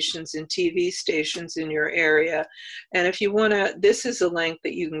stations and TV stations in your area. And if you want to, this is a link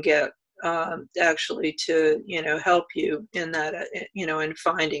that you can get actually to, help you in that, in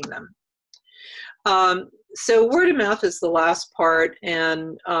finding them. So word of mouth is the last part,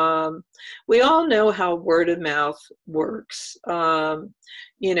 and we all know how word of mouth works.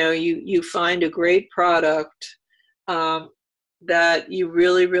 You find a great product that you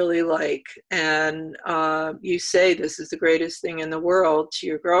really, really like, and you say this is the greatest thing in the world to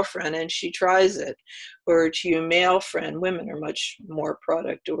your girlfriend, and she tries it, or to your male friend. Women are much more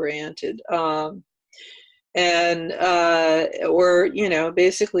product oriented. Or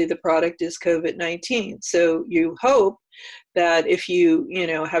basically the product is COVID-19. So you hope that if you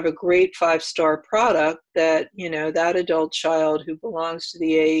have a great 5-star product, that that adult child who belongs to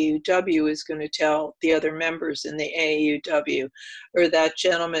the AAUW is going to tell the other members in the AAUW, or that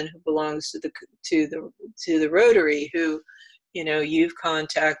gentleman who belongs to the Rotary, who you've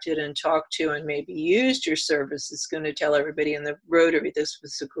contacted and talked to and maybe used your service, is going to tell everybody in the Rotary this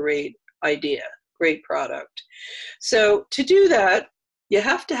was a great idea. Great product. So to do that, you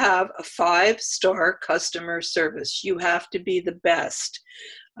have to have a 5-star customer service. You have to be the best.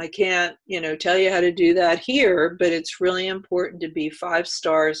 I can't, tell you how to do that here, but it's really important to be 5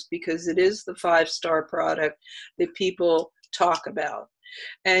 stars, because it is the 5-star product that people talk about.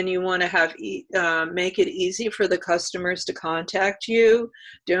 And you want to have make it easy for the customers to contact you.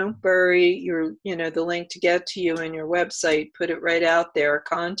 Don't bury your, the link to get to you in your website. Put it right out there.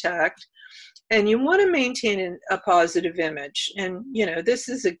 Contact. And you want to maintain a positive image. And, this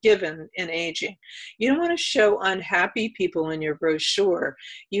is a given in aging. You don't want to show unhappy people in your brochure.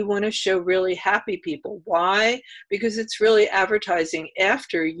 You want to show really happy people. Why? Because it's really advertising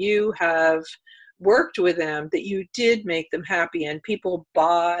after you have worked with them that you did make them happy, and people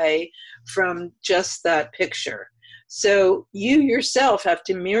buy from just that picture. So you yourself have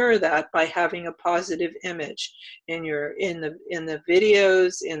to mirror that by having a positive image in the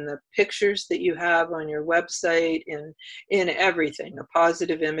videos, in the pictures that you have on your website, in everything, a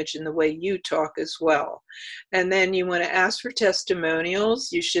positive image in the way you talk as well. And then you want to ask for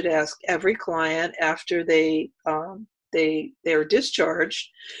testimonials. You should ask every client after they're discharged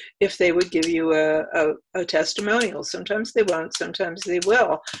if they would give you a testimonial. Sometimes they won't, sometimes they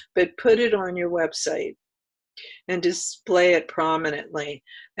will, but put it on your website and display it prominently.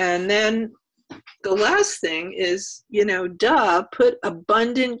 And then the last thing is, put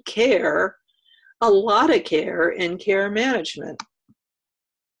abundant care, a lot of care in care management.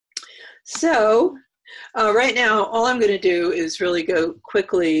 So right now, all I'm going to do is really go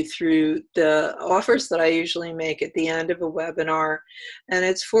quickly through the offers that I usually make at the end of a webinar, and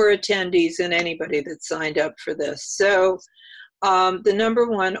it's for attendees and anybody that signed up for this. So the number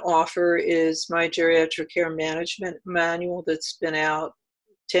one offer is my Geriatric Care Management Manual that's been out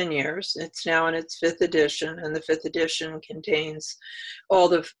 10 years. It's now in its 5th edition, and the 5th edition contains all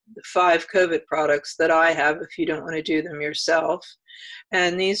the 5 COVID products that I have if you don't want to do them yourself.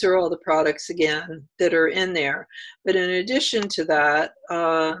 And these are all the products, again, that are in there. But in addition to that,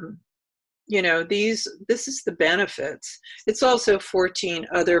 this is the benefits. It's also 14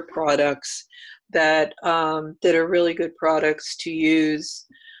 other products that are really good products to use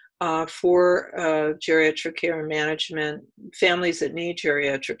for geriatric care management, families that need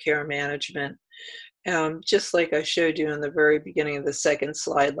geriatric care management. Just like I showed you in the very beginning of the second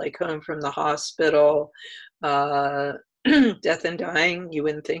slide, like Home from the Hospital, Death and Dying. You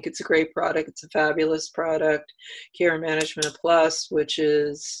wouldn't think it's a great product. It's a fabulous product. Care Management Plus, which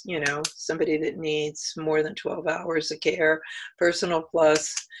is, somebody that needs more than 12 hours of care. Personal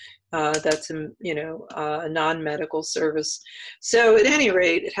Plus, that's a non-medical service. So at any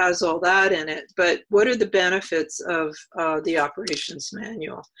rate, it has all that in it. But what are the benefits of the operations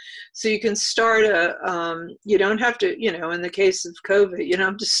manual? So you can start you don't have to, in the case of COVID, you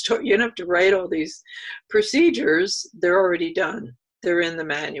don't have to write all these procedures. They're already done. They're in the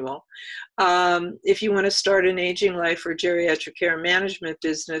manual. If you want to start an aging life or geriatric care management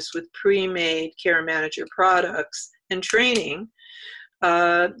business with pre-made care manager products and training,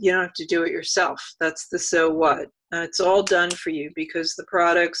 you don't have to do it yourself. That's the so what. It's all done for you because the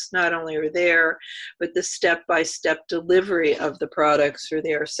products not only are there, but the step-by-step delivery of the products are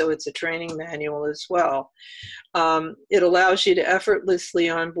there. So it's a training manual as well. It allows you to effortlessly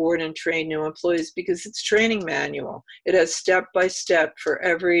onboard and train new employees because it's training manual. It has step-by-step for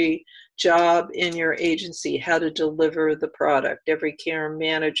every job in your agency, how to deliver the product, every care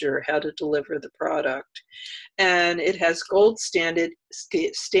manager, how to deliver the product. And it has gold standard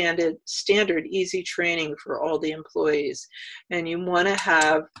easy training for all the employees. And you want to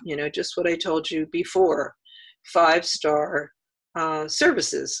have, you know, just what I told you before, 5-star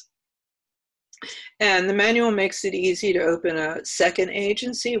services. And the manual makes it easy to open a second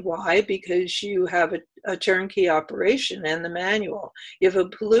agency. Why? Because you have a turnkey operation in the manual. You have a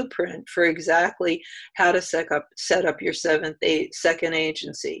blueprint for exactly how to set up your second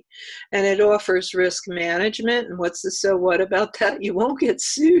agency. And it offers risk management. And what's the so what about that? You won't get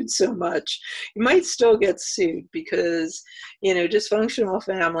sued so much. You might still get sued because, you know, dysfunctional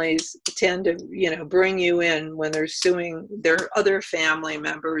families tend to, you know, bring you in when they're suing their other family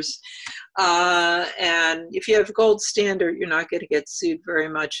members. And if you have gold standard, you're not going to get sued very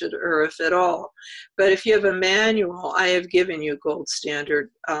much or if at all. But if you have a manual, I have given you gold standard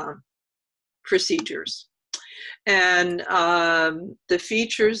procedures. And the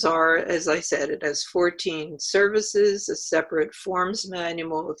features are, as I said, it has 14 services, a separate forms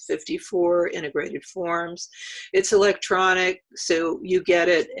manual with 54 integrated forms. It's electronic, so you get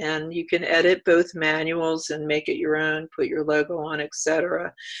it and you can edit both manuals and make it your own, put your logo on,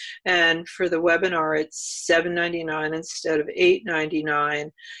 etc. And for the webinar, it's $7.99 instead of $8.99.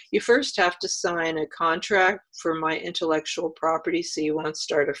 You first have to sign a contract for my intellectual property, so you won't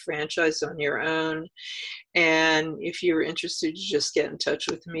start a franchise on your own. And if you're interested, you just get in touch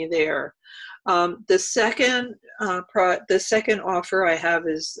with me there. The second offer I have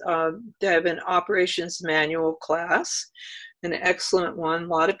is I have an operations manual class, an excellent one. A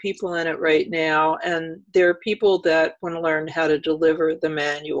lot of people in it right now, and there are people that want to learn how to deliver the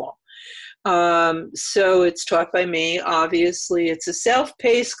manual. So it's taught by me. Obviously, it's a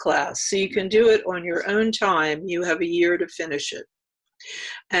self-paced class, so you can do it on your own time. You have a year to finish it.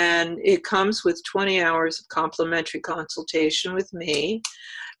 And it comes with 20 hours of complimentary consultation with me.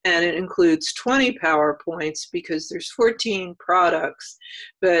 And it includes 20 PowerPoints because there's 14 products.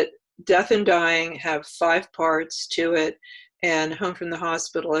 But Death and Dying have 5 parts to it. And Home from the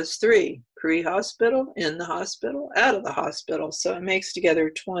Hospital has 3. Pre-hospital, in the hospital, out of the hospital. So it makes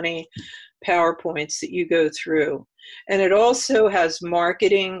together 20 PowerPoints that you go through. And it also has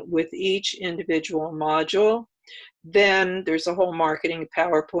marketing with each individual module. Then there's a whole marketing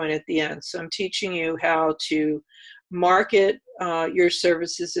PowerPoint at the end. So I'm teaching you how to market your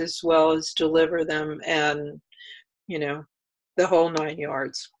services as well as deliver them and, you know, the whole 9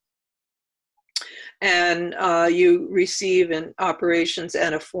 yards. And you receive an operations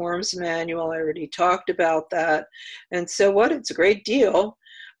and a forms manual. I already talked about that. And so what? It's a great deal.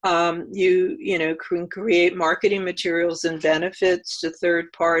 You know, can create marketing materials and benefits to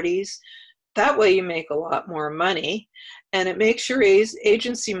third parties. That way you make a lot more money, and it makes your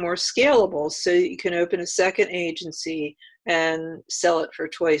agency more scalable, so you can open a second agency and sell it for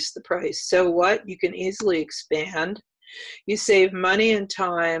twice the price. So what? You can easily expand. You save money and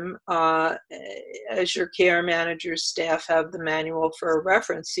time as your care managers, staff have the manual for a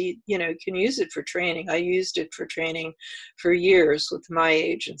reference. You know, you can use it for training. I used it for training for years with my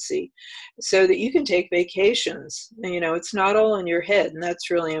agency so that you can take vacations. You know, it's not all in your head, and that's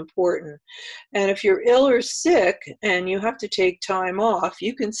really important. And if you're ill or sick and you have to take time off,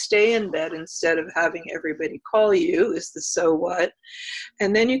 you can stay in bed instead of having everybody call you, is the so what.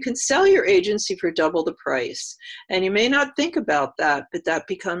 And then you can sell your agency for double the price. And you may not think about that, but that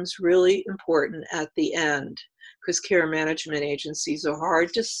becomes really important at the end because care management agencies are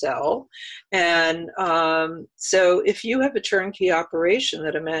hard to sell. And so if you have a turnkey operation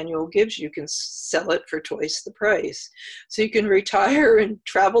that a manual gives you, you can sell it for twice the price. So you can retire and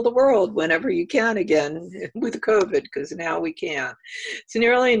travel the world whenever you can again with COVID, because now we can. It's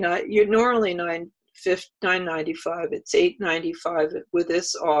normally $9.95. It's $8.95 with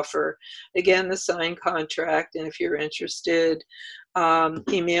this offer. Again, the signed contract, and if you're interested,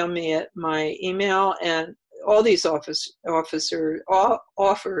 email me at my email. And all these offers,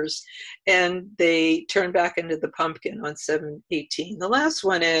 and they turn back into the pumpkin on 7/18. The last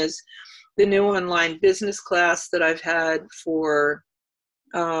one is the new online business class that I've had for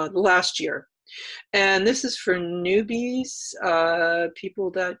the last year. And this is for newbies,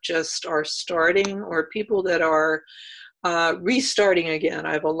 people that just are starting, or people that are restarting again.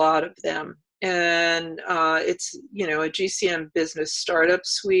 I have a lot of them. And it's, you know, a GCM business startup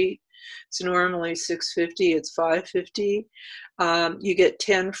suite. It's normally $650, it's $550. You get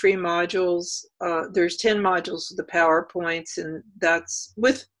 10 free modules. There's 10 modules with the PowerPoints, and that's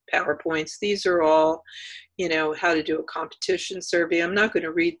with PowerPoints. These are all, you know, how to do a competition survey. I'm not going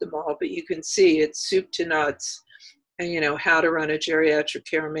to read them all, but you can see it's soup to nuts, and, you know, how to run a geriatric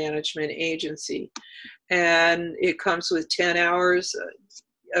care management agency. And it comes with 10 hours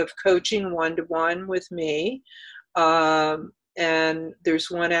of coaching one-to-one with me. And there's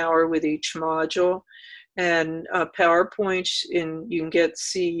 1 hour with each module. And PowerPoint, and you can get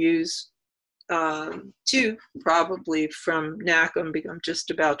CUs two probably from NACM, because I'm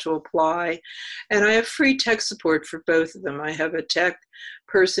just about to apply. And I have free tech support for both of them. I have a tech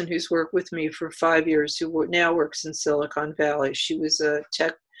person who's worked with me for 5 years who now works in Silicon Valley. She was a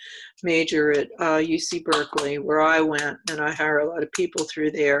tech major at UC Berkeley, where I went, and I hire a lot of people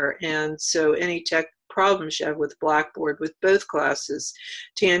through there. And so any tech problems you have with Blackboard with both classes,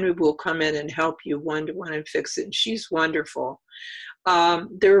 Tanu will come in and help you one-to-one and fix it. And she's wonderful.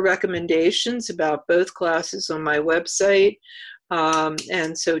 There are recommendations about both classes on my website.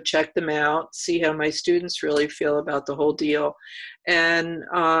 And so check them out, see how my students really feel about the whole deal. And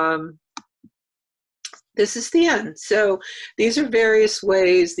this is the end. So these are various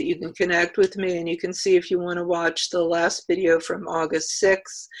ways that you can connect with me, and you can see if you want to watch the last video from August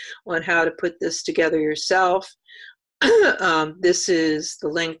 6th on how to put this together yourself. This is the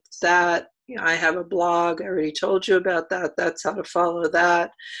link to that. I have a blog. I already told you about that. That's how to follow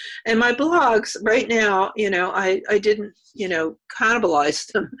that. And my blogs right now, you know, I didn't, you know, cannibalize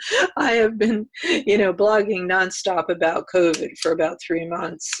them. I have been, you know, blogging nonstop about COVID for about 3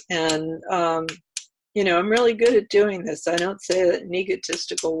 months. And, you know, I'm really good at doing this. I don't say it in an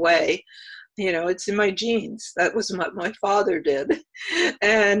egotistical way. You know, it's in my genes. That was what my father did.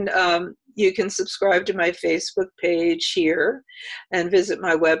 And you can subscribe to my Facebook page here and visit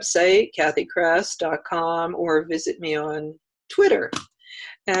my website, cathycress.com, or visit me on Twitter.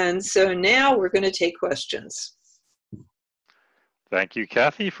 And so now we're going to take questions. Thank you,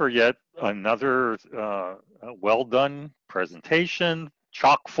 Cathy, for yet another well done presentation,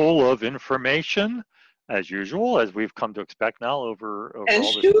 chock full of information, as usual, as we've come to expect now over and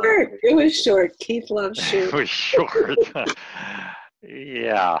all this short. time. It was short. Keith loves short. It was short.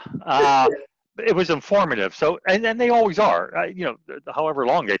 Yeah. It was informative. So, and they always are. You know, however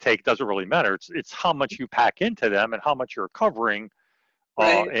long they take doesn't really matter. It's how much you pack into them and how much you're covering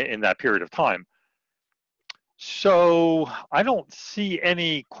Right. in that period of time. So I don't see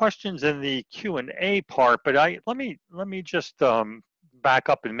any questions in the Q&A part, but let me just back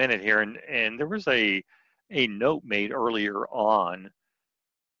up a minute here, and there was a note made earlier on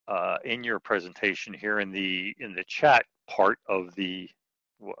in your presentation here in the chat part of the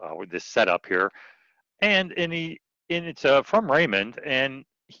with this setup here, and it's from Raymond, and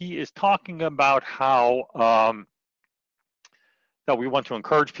he is talking about how that we want to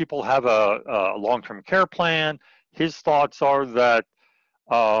encourage people to have a long-term care plan. His thoughts are that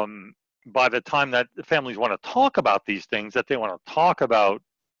by the time that the families want to talk about these things, that they want to talk about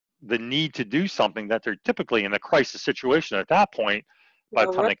the need to do something, that they're typically in a crisis situation at that point, by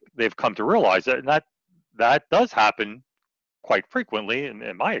the time they've come to realize it. And that does happen quite frequently,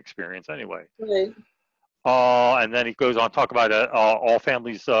 in my experience anyway. Right. And then he goes on to talk about all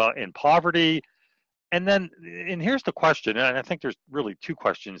families in poverty. And here's the question, and I think there's really two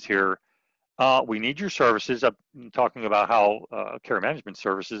questions here. We need your services. I'm talking about how care management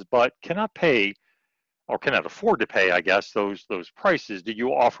services, but cannot pay or cannot afford to pay, I guess, those prices. Do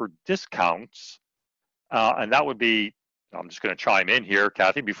you offer discounts? And that would be, I'm just going to chime in here,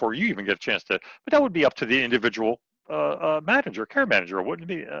 Cathy, before you even get a chance to, but that would be up to the individual manager, care manager, wouldn't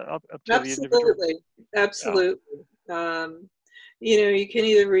it be? Up to Absolutely. the individual? Absolutely. You know, you can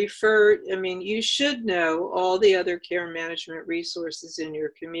either refer, I mean, you should know all the other care management resources in your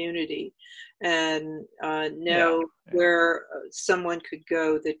community and know where someone could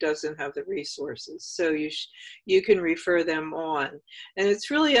go that doesn't have the resources. So you can refer them on. And it's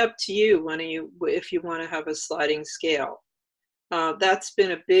really up to you if you want to have a sliding scale. That's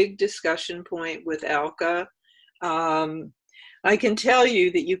been a big discussion point with ALCA. I can tell you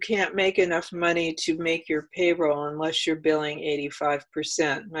that you can't make enough money to make your payroll unless you're billing 85%.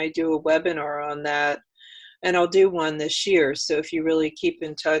 And I do a webinar on that, and I'll do one this year. So if you really keep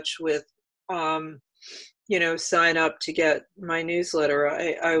in touch with, you know, sign up to get my newsletter,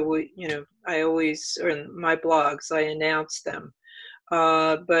 I would, you know, I always, or in my blogs, I announce them.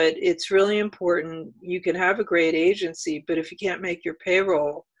 But it's really important. You can have a great agency, but if you can't make your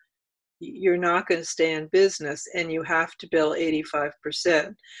payroll, you're not going to stay in business, and you have to bill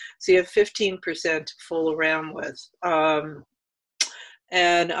 85%. So you have 15% to fool around with.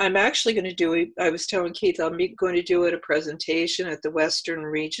 And I'm actually going to do, I was telling Keith, I'm going to do a presentation at the Western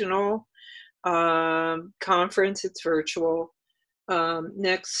Regional conference. It's virtual,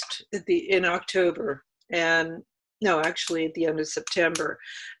 in October. And no, actually at the end of September.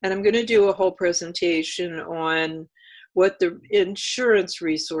 And I'm going to do a whole presentation on what the insurance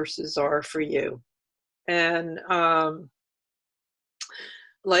resources are for you. And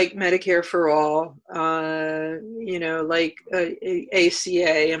like Medicare for All, like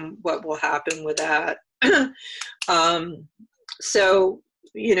ACA and what will happen with that. So,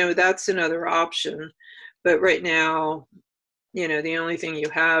 that's another option. But right now, the only thing you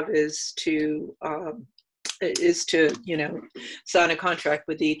have is to sign a contract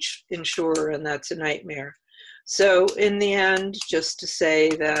with each insurer, and that's a nightmare. So in the end, just to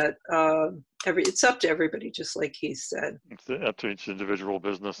say that it's up to everybody, just like he said. It's up to each individual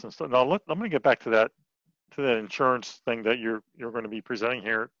business and stuff. Now, I'm going to get back to that insurance thing that you're going to be presenting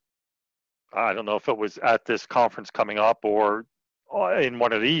here. I don't know if it was at this conference coming up or in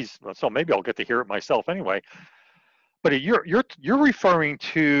one of these, so maybe I'll get to hear it myself anyway. But you're referring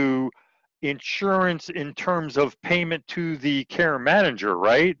to insurance in terms of payment to the care manager,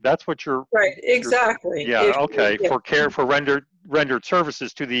 right? That's what you're right. Exactly. For rendered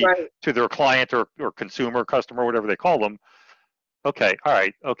services to their client or consumer, customer, whatever they call them. Okay. All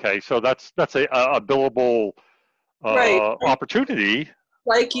right. Okay. So that's a billable opportunity.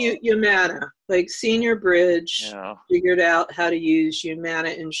 Like Humana, like Senior Bridge figured out how to use Humana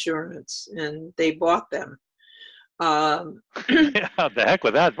insurance, and they bought them. The heck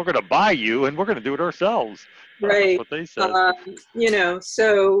with that. We're going to buy you, and we're going to do it ourselves. Right. That's what they said.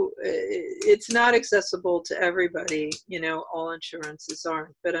 So it's not accessible to everybody. All insurances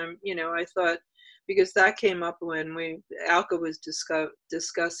aren't. But I thought, because that came up when Alka was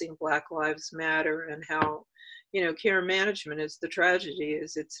discussing Black Lives Matter and how, care management is the tragedy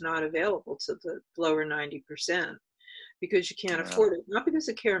is it's not available to the lower 90%. Because you can't afford it, not because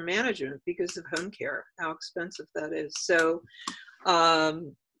of care management, because of home care, how expensive that is. So,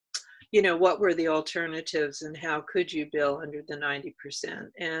 what were the alternatives and how could you bill under the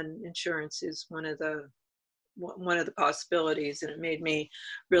 90%? And insurance is one of the possibilities, and it made me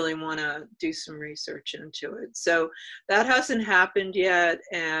really want to do some research into it. So that hasn't happened yet,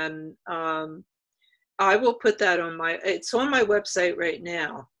 and I will put that it's on my website right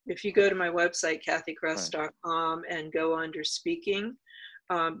now. If you go to my website, cathycress.com, and go under speaking,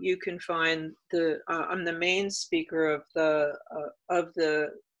 you can find I'm the main speaker of the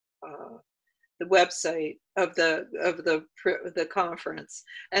website of the conference,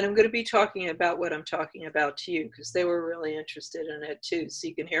 and I'm going to be talking about what I'm talking about to you, because they were really interested in it too. So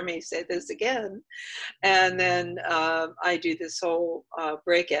you can hear me say this again, and then I do this whole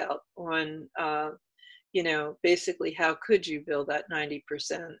breakout on. Basically, how could you bill that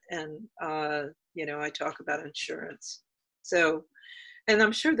 90%? And, I talk about insurance. So, and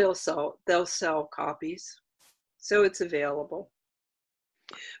I'm sure they'll sell copies. So it's available.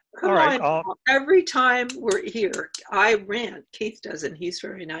 Come on, every time we're here, I rant. Keith doesn't, he's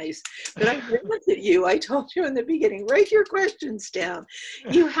very nice. But I rant at you. I told you in the beginning, write your questions down.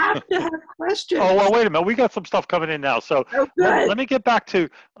 You have to have questions. Oh, well, wait a minute. We got some stuff coming in now. So let me get back to,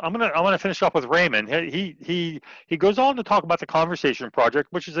 I want to finish up with Raymond. He goes on to talk about the Conversation Project,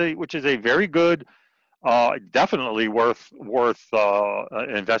 which is a very good, definitely worth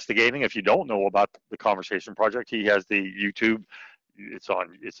investigating. If you don't know about the Conversation Project, he has the YouTube. It's on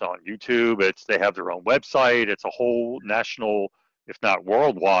YouTube. They have their own website. It's a whole national, if not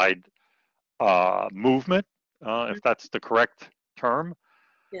worldwide, movement, if that's the correct term.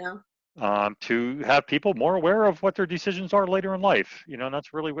 Yeah. To have people more aware of what their decisions are later in life, and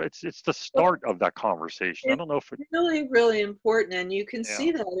that's really it's the start of that conversation. I don't know if it's really, really important, and you can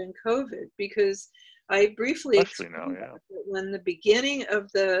see that in COVID, because I briefly explained that when the beginning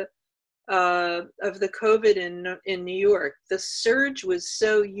of the COVID in New York, the surge was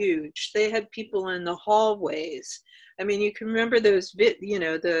so huge. They had people in the hallways. I mean, you can remember those,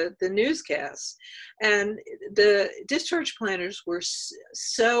 the newscasts, and the discharge planners were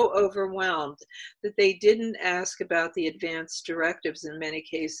so overwhelmed that they didn't ask about the advanced directives in many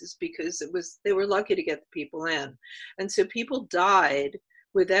cases, because they were lucky to get the people in, and so people died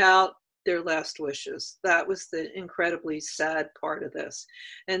without their last wishes. That was the incredibly sad part of this.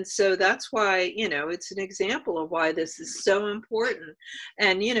 And so that's why, it's an example of why this is so important.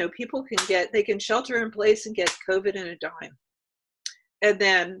 And, people they can shelter in place and get COVID in a dime. And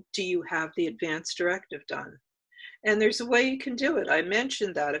then do you have the advanced directive done? And there's a way you can do it. I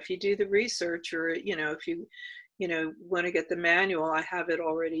mentioned that if you do the research, or, if you want to get the manual, I have it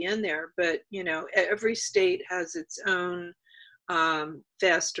already in there. But, every state has its own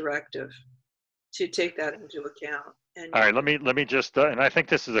FAST directive to take that into account. And all right, let me just, and I think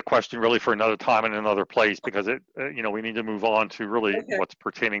this is a question really for another time and another place, because it, we need to move on to really what's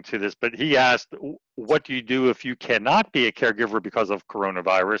pertaining to this. But he asked, what do you do if you cannot be a caregiver because of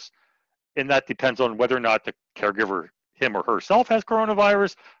coronavirus? And that depends on whether or not the caregiver, him or herself, has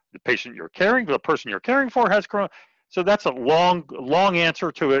coronavirus, the person you're caring for has corona. So that's a long answer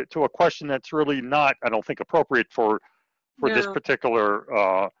to a question that's really not, I don't think, appropriate for this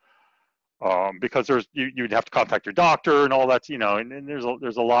particular. Because you'd have to contact your doctor and all that, and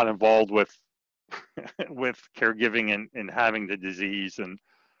there's a lot involved with with caregiving and having the disease, and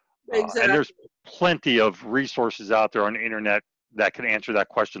there's plenty of resources out there on the internet that can answer that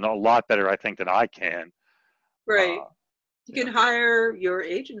question a lot better, I think, than I can. Right. You can hire your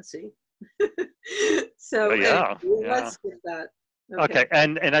agency. So let's get that. Okay.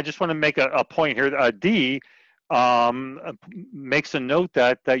 And I just want to make a point here. Dee makes a note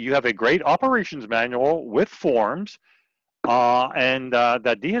that you have a great operations manual with forms, and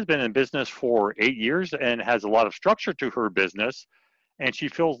that Dee has been in business for 8 years and has a lot of structure to her business, and she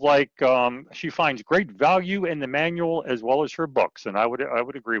feels like she finds great value in the manual as well as her books. And I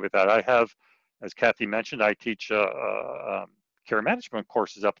would agree with that. I have, as Cathy mentioned, I teach care management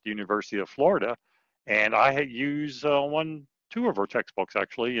courses up at the University of Florida, and I use two of her textbooks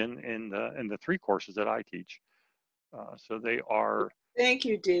actually in the 3 courses that I teach. So they are. Thank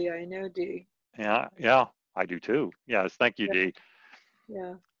you, Dee. I know Dee. Yeah, I do too. Yes, thank you, Dee.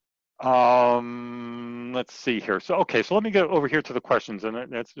 Yeah. Let's see here. So let me go over here to the questions, and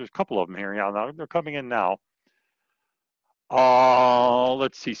there's a couple of them here. Yeah, they're coming in now.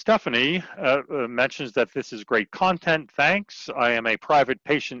 Let's see. Stephanie mentions that this is great content. Thanks. I am a private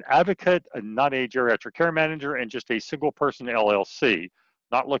patient advocate, not a geriatric care manager, and just a single person LLC,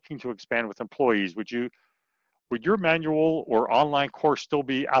 not looking to expand with employees. Would your manual or online course still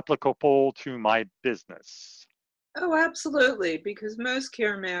be applicable to my business? Oh, absolutely, because most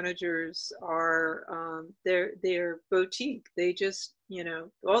care managers are, they're boutique. They just,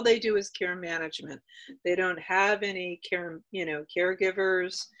 all they do is care management. They don't have any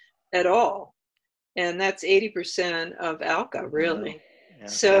caregivers at all. And that's 80% of ALCA, really. Yeah,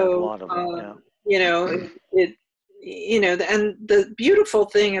 so, a lot of them, yeah. And the beautiful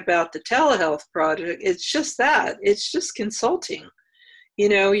thing about the telehealth project, it's just that. It's just consulting.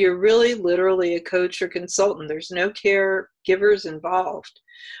 You're really literally a coach or consultant. There's no caregivers involved.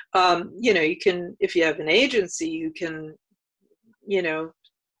 You can, if you have an agency, you can,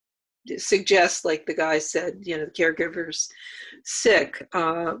 suggest, like the guy said, the caregiver's sick.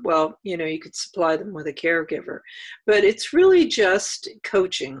 You could supply them with a caregiver. But it's really just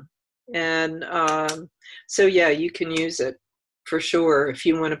coaching. And so, you can use it for sure if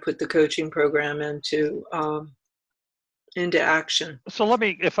you want to put the coaching program into action. So let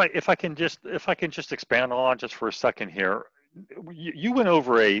me, if I can just expand on just for a second here. You went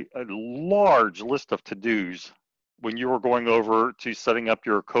over a large list of to-dos when you were going over to setting up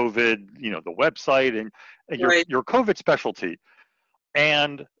your COVID, the website and your COVID specialty.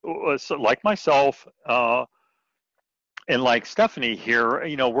 And so like myself, and like Stephanie here,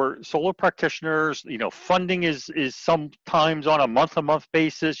 we're solo practitioners. Funding is sometimes on a month-to-month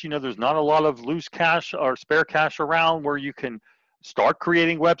basis. There's not a lot of loose cash or spare cash around where you can start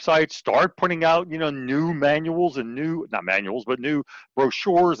creating websites, start putting out, new manuals and new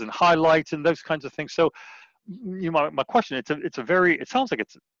brochures and highlights and those kinds of things. So, my question, it sounds like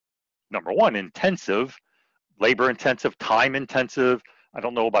it's, number one, intensive, labor intensive, time intensive. I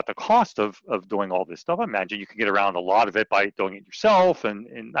don't know about the cost of doing all this stuff. I imagine you can get around a lot of it by doing it yourself and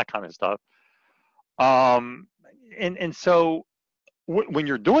that kind of stuff. And so when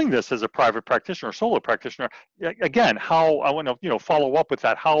you're doing this as a private practitioner or solo practitioner, again, how I want to follow up with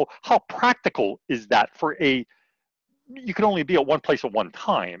that. How practical is that you can only be at one place at one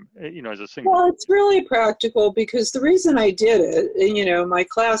time, as a single. Well, it's really practical because the reason I did it,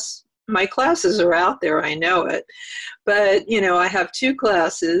 my classes are out there, I know it, but I have 2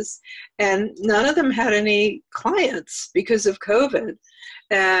 classes and none of them had any clients because of COVID.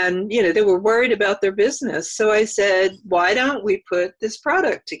 And, they were worried about their business. So I said, why don't we put this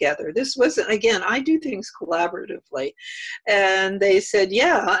product together? This wasn't, again, I do things collaboratively. And they said,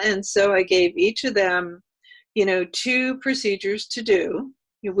 yeah. And so I gave each of them, 2 procedures to do.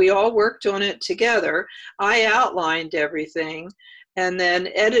 We all worked on it together. I outlined everything and then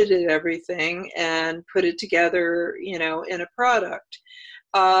edited everything and put it together, in a product.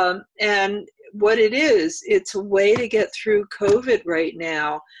 And what it is, it's a way to get through COVID right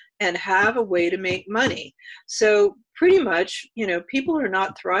now and have a way to make money. So pretty much, people are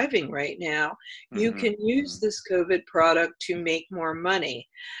not thriving right now. You can use this COVID product to make more money.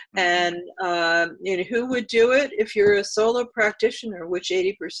 And who would do it? If you're a solo practitioner, which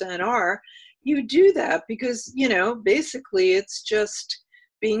 80% are, you do that because, basically it's just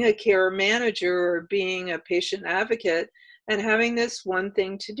being a care manager or being a patient advocate and having this one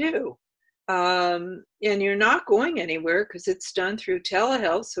thing to do. And you're not going anywhere because it's done through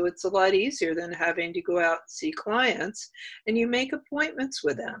telehealth, so it's a lot easier than having to go out and see clients, and you make appointments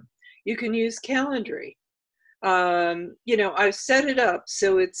with them. You can use Calendly. I've set it up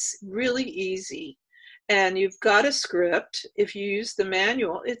so it's really easy, and you've got a script. If you use the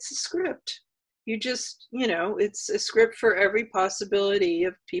manual, it's a script. You just, it's a script for every possibility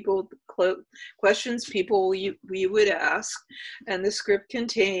of questions we would ask. And the script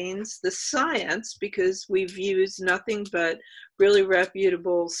contains the science, because we've used nothing but really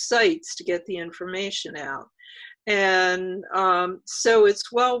reputable sites to get the information out. And so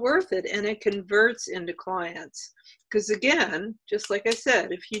it's well worth it, and it converts into clients. Because again, just like I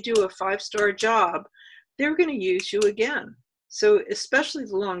said, if you do a 5-star job, they're going to use you again. So especially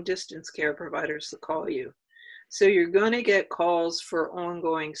the long distance care providers that call you. So you're going to get calls for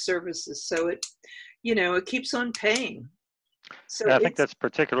ongoing services. So it keeps on paying. So yeah, I think that's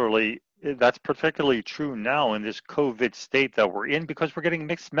particularly true now in this COVID state that we're in, because we're getting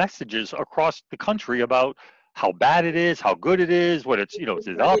mixed messages across the country about how bad it is, how good it is, what it's, is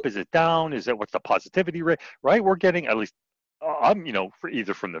it up, is it down, what's the positivity rate, right? We're getting, at least I'm,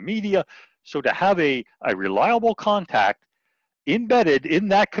 either from the media. So to have a reliable contact embedded in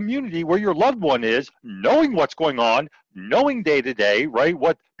that community where your loved one is, knowing what's going on, knowing day to day, right?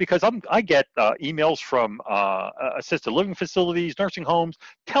 Because I get emails from assisted living facilities, nursing homes,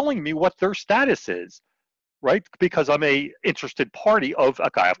 telling me what their status is, right? Because I'm a interested party of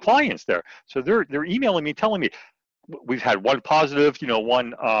I have clients there, so they're emailing me, telling me we've had one positive,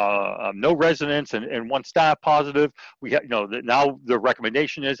 one no residents, and one staff positive. We have, now the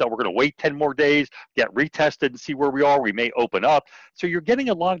recommendation is that we're going to wait 10 more days, get retested, and see where we are. We may open up. So you're getting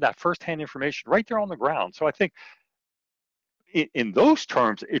a lot of that firsthand information right there on the ground. So I think in those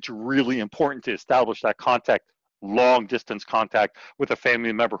terms, it's really important to establish that long distance contact with a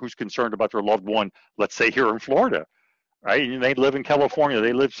family member who's concerned about their loved one, let's say here in Florida. Right, and they live in California,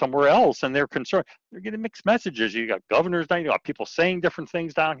 they live somewhere else, and they're concerned. They're getting mixed messages. You got governors down, you got people saying different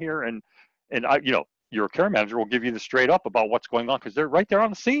things down here, and your care manager will give you the straight up about what's going on, because they're right there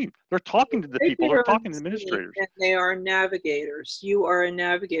on the scene. They're talking to the people, they're talking to the administrators. And they are navigators. You are a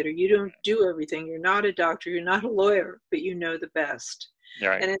navigator. You don't do everything. You're not a doctor. You're not a lawyer, but you know the best.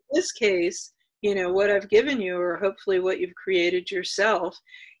 Right. And in this case, what I've given you, or hopefully what you've created yourself,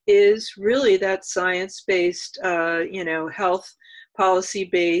 is really that science-based, health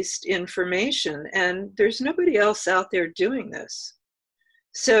policy-based information. And there's nobody else out there doing this.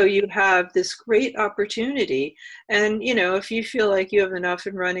 So you have this great opportunity. And, if you feel like you have enough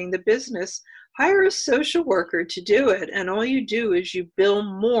in running the business, hire a social worker to do it. And all you do is you bill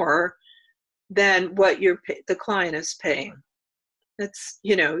more than what the client is paying. That's,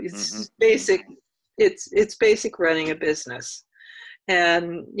 it's basic. It's basic running a business.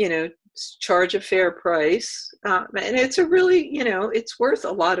 And, charge a fair price. And it's a really, it's worth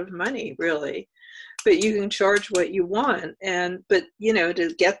a lot of money, really. But you can charge what you want. But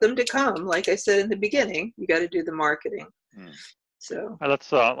to get them to come, like I said in the beginning, you got to do the marketing. So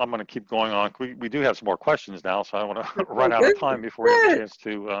let's, I'm going to keep going on. We do have some more questions now, so I want to run out of time before we have a chance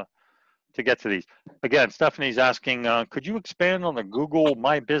to get to these. Again, Stephanie's asking, could you expand on the Google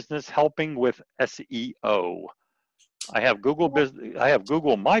My Business helping with SEO? I have Google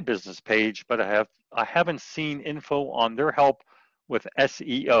My Business page, but I haven't seen info on their help with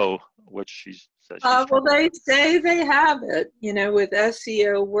SEO, which she says. Well, they say they have it, with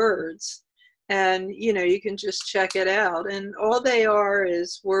SEO words, and you can just check it out. And all they are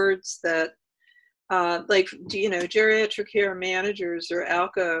is words that, geriatric care managers or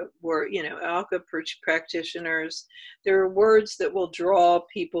ALCA practitioners. There are words that will draw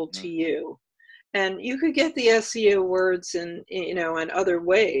people to you. And you could get the SEO words in other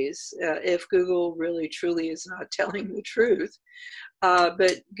ways if Google really truly is not telling the truth.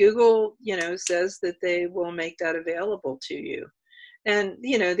 But Google, says that they will make that available to you. And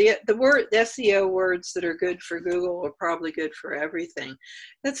the SEO words that are good for Google are probably good for everything.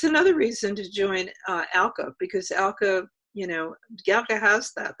 That's another reason to join ALCA, because ALCA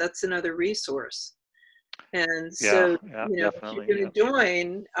has that. That's another resource. And so, if you're going to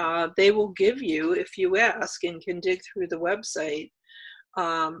join, they will give you, if you ask and can dig through the website,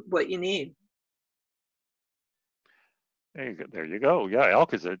 what you need. There you go. Yeah,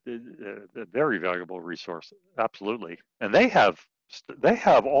 elk is a very valuable resource. Absolutely, and they have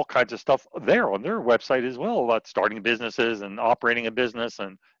all kinds of stuff there on their website as well about starting businesses and operating a business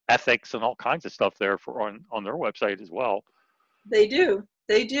and ethics and all kinds of stuff there for on their website as well. They do.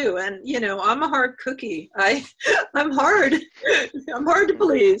 They do. And, I'm a hard cookie. I'm hard. I'm hard to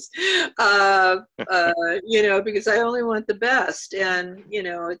please, because I only want the best. And,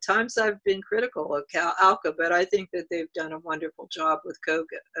 at times I've been critical of Alka, but I think that they've done a wonderful job with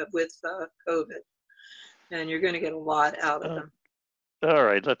COVID. And you're going to get a lot out of them. All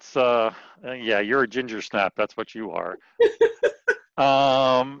right, yeah, you're a ginger snap. That's what you are.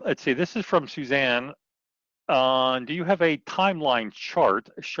 Let's see. This is from Suzanne. Do you have a timeline chart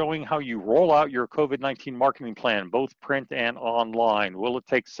showing how you roll out your COVID-19 marketing plan, both print and online? Will it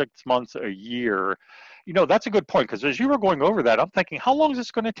take 6 months, a year? That's a good point, because as you were going over that, I'm thinking, how long is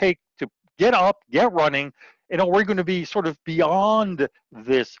this going to take to get up, get running? We're going to be sort of beyond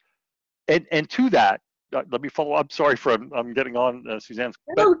this. And to that, let me follow up. Sorry I'm getting on Suzanne's.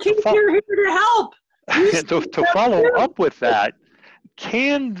 No, you're here to help. to follow up with that,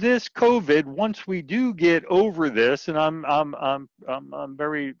 can this COVID, once we do get over this, and I'm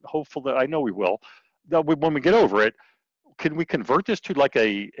very hopeful that I know we will, that when we get over it, can we convert this to like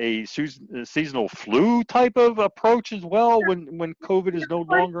a seasonal flu type of approach as well when COVID is no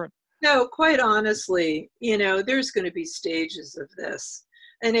longer? No, quite honestly, there's going to be stages of this.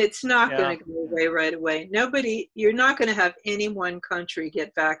 And it's not going to go away right away. You're not going to have any one country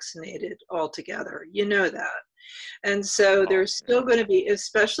get vaccinated altogether. You know that. And so there's still going to be,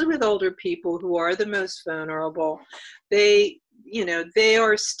 especially with older people who are the most vulnerable, they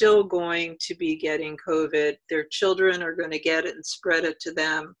are still going to be getting COVID. Their children are going to get it and spread it to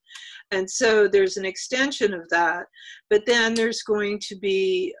them. And so there's an extension of that. But then there's going to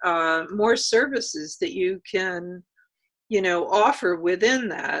be more services that you can offer within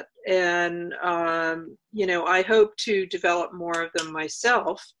that. And, I hope to develop more of them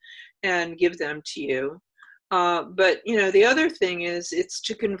myself and give them to you. But, the other thing is it's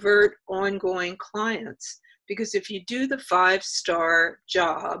to convert ongoing clients, because if you do the 5-star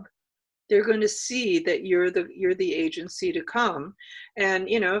job, they're going to see that you're the agency to come. And,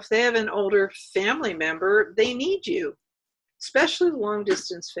 if they have an older family member, they need you, especially long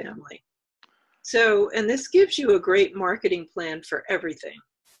distance family. So, and this gives you a great marketing plan for everything.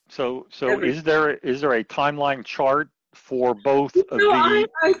 So is there a timeline chart for both of the?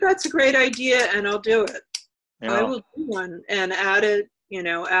 That's a great idea, and I'll do it. Yeah. I will do one and add it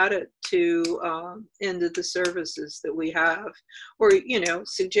to into the services that we have, or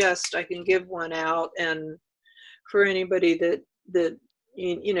suggest I can give one out, and for anybody that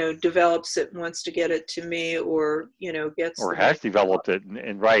develops it and wants to get it to me, or gets or has developed it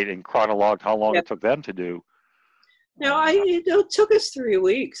and chronologued how long it took them to do. No, it took us 3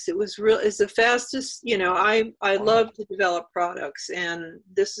 weeks. It's the fastest. I love to develop products, and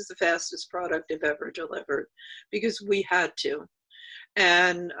this is the fastest product I've ever delivered because we had to.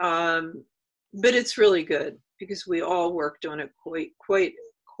 And but it's really good because we all worked on it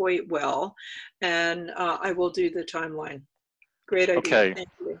quite well. And I will do the timeline. Great idea. Okay. Thank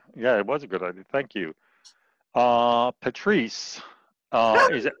you. Yeah, it was a good idea. Thank you. Patrice,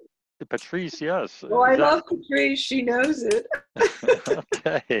 is it Patrice? Yes. Well, I love Patrice. She knows it.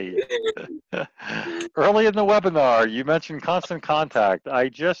 Okay. Early in the webinar, you mentioned Constant Contact. I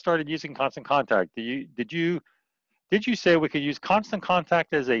just started using Constant Contact. Did you say we could use Constant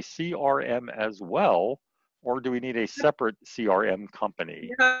Contact as a CRM as well, or do we need a separate CRM company?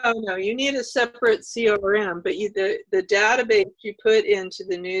 No, you need a separate CRM, but the database you put into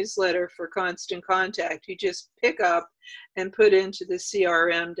the newsletter for Constant Contact, you just pick up and put into the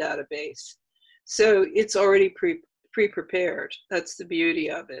CRM database. So it's already pre-prepared. That's the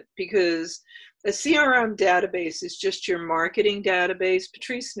beauty of it, because a CRM database is just your marketing database.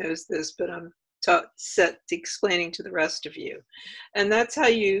 Patrice knows this, but I'm explaining to the rest of you. And that's how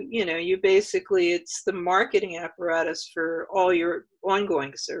you basically, it's the marketing apparatus for all your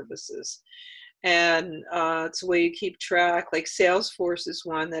ongoing services. And it's a way you keep track. Like Salesforce is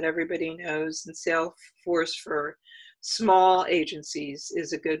one that everybody knows, and Salesforce for small agencies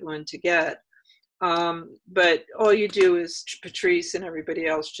is a good one to get. But all you do is, Patrice and everybody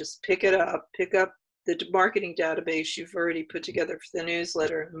else, just pick up the marketing database you've already put together for the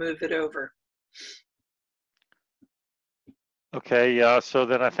newsletter and move it over. Okay, so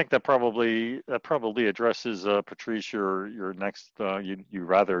then I think that probably addresses Patrice, your next. You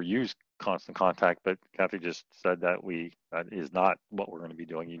rather use Constant Contact, but Cathy just said that is not what we're going to be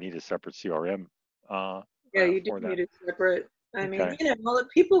doing. You need a separate CRM. Yeah, you do need a separate I mean, Okay. well,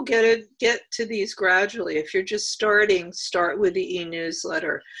 people get to these gradually. If you're just starting, start with the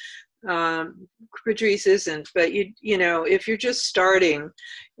e-newsletter. Patrice isn't, but if you're just starting,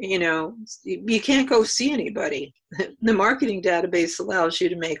 you can't go see anybody. The marketing database allows you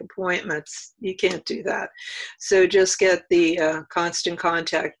to make appointments. You can't do that. So just get the constant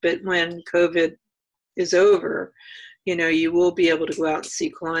contact. But when COVID is over, you will be able to go out and see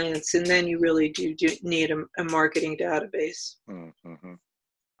clients, and then you really do need a marketing database. Mm-hmm.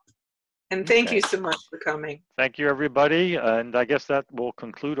 And thank you so much for coming. Thank you, everybody. And I guess that will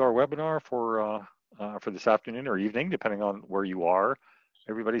conclude our webinar for this afternoon or evening, depending on where you are.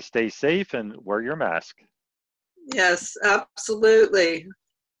 Everybody stay safe and wear your mask. Yes, absolutely.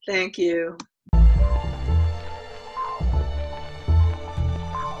 Thank you.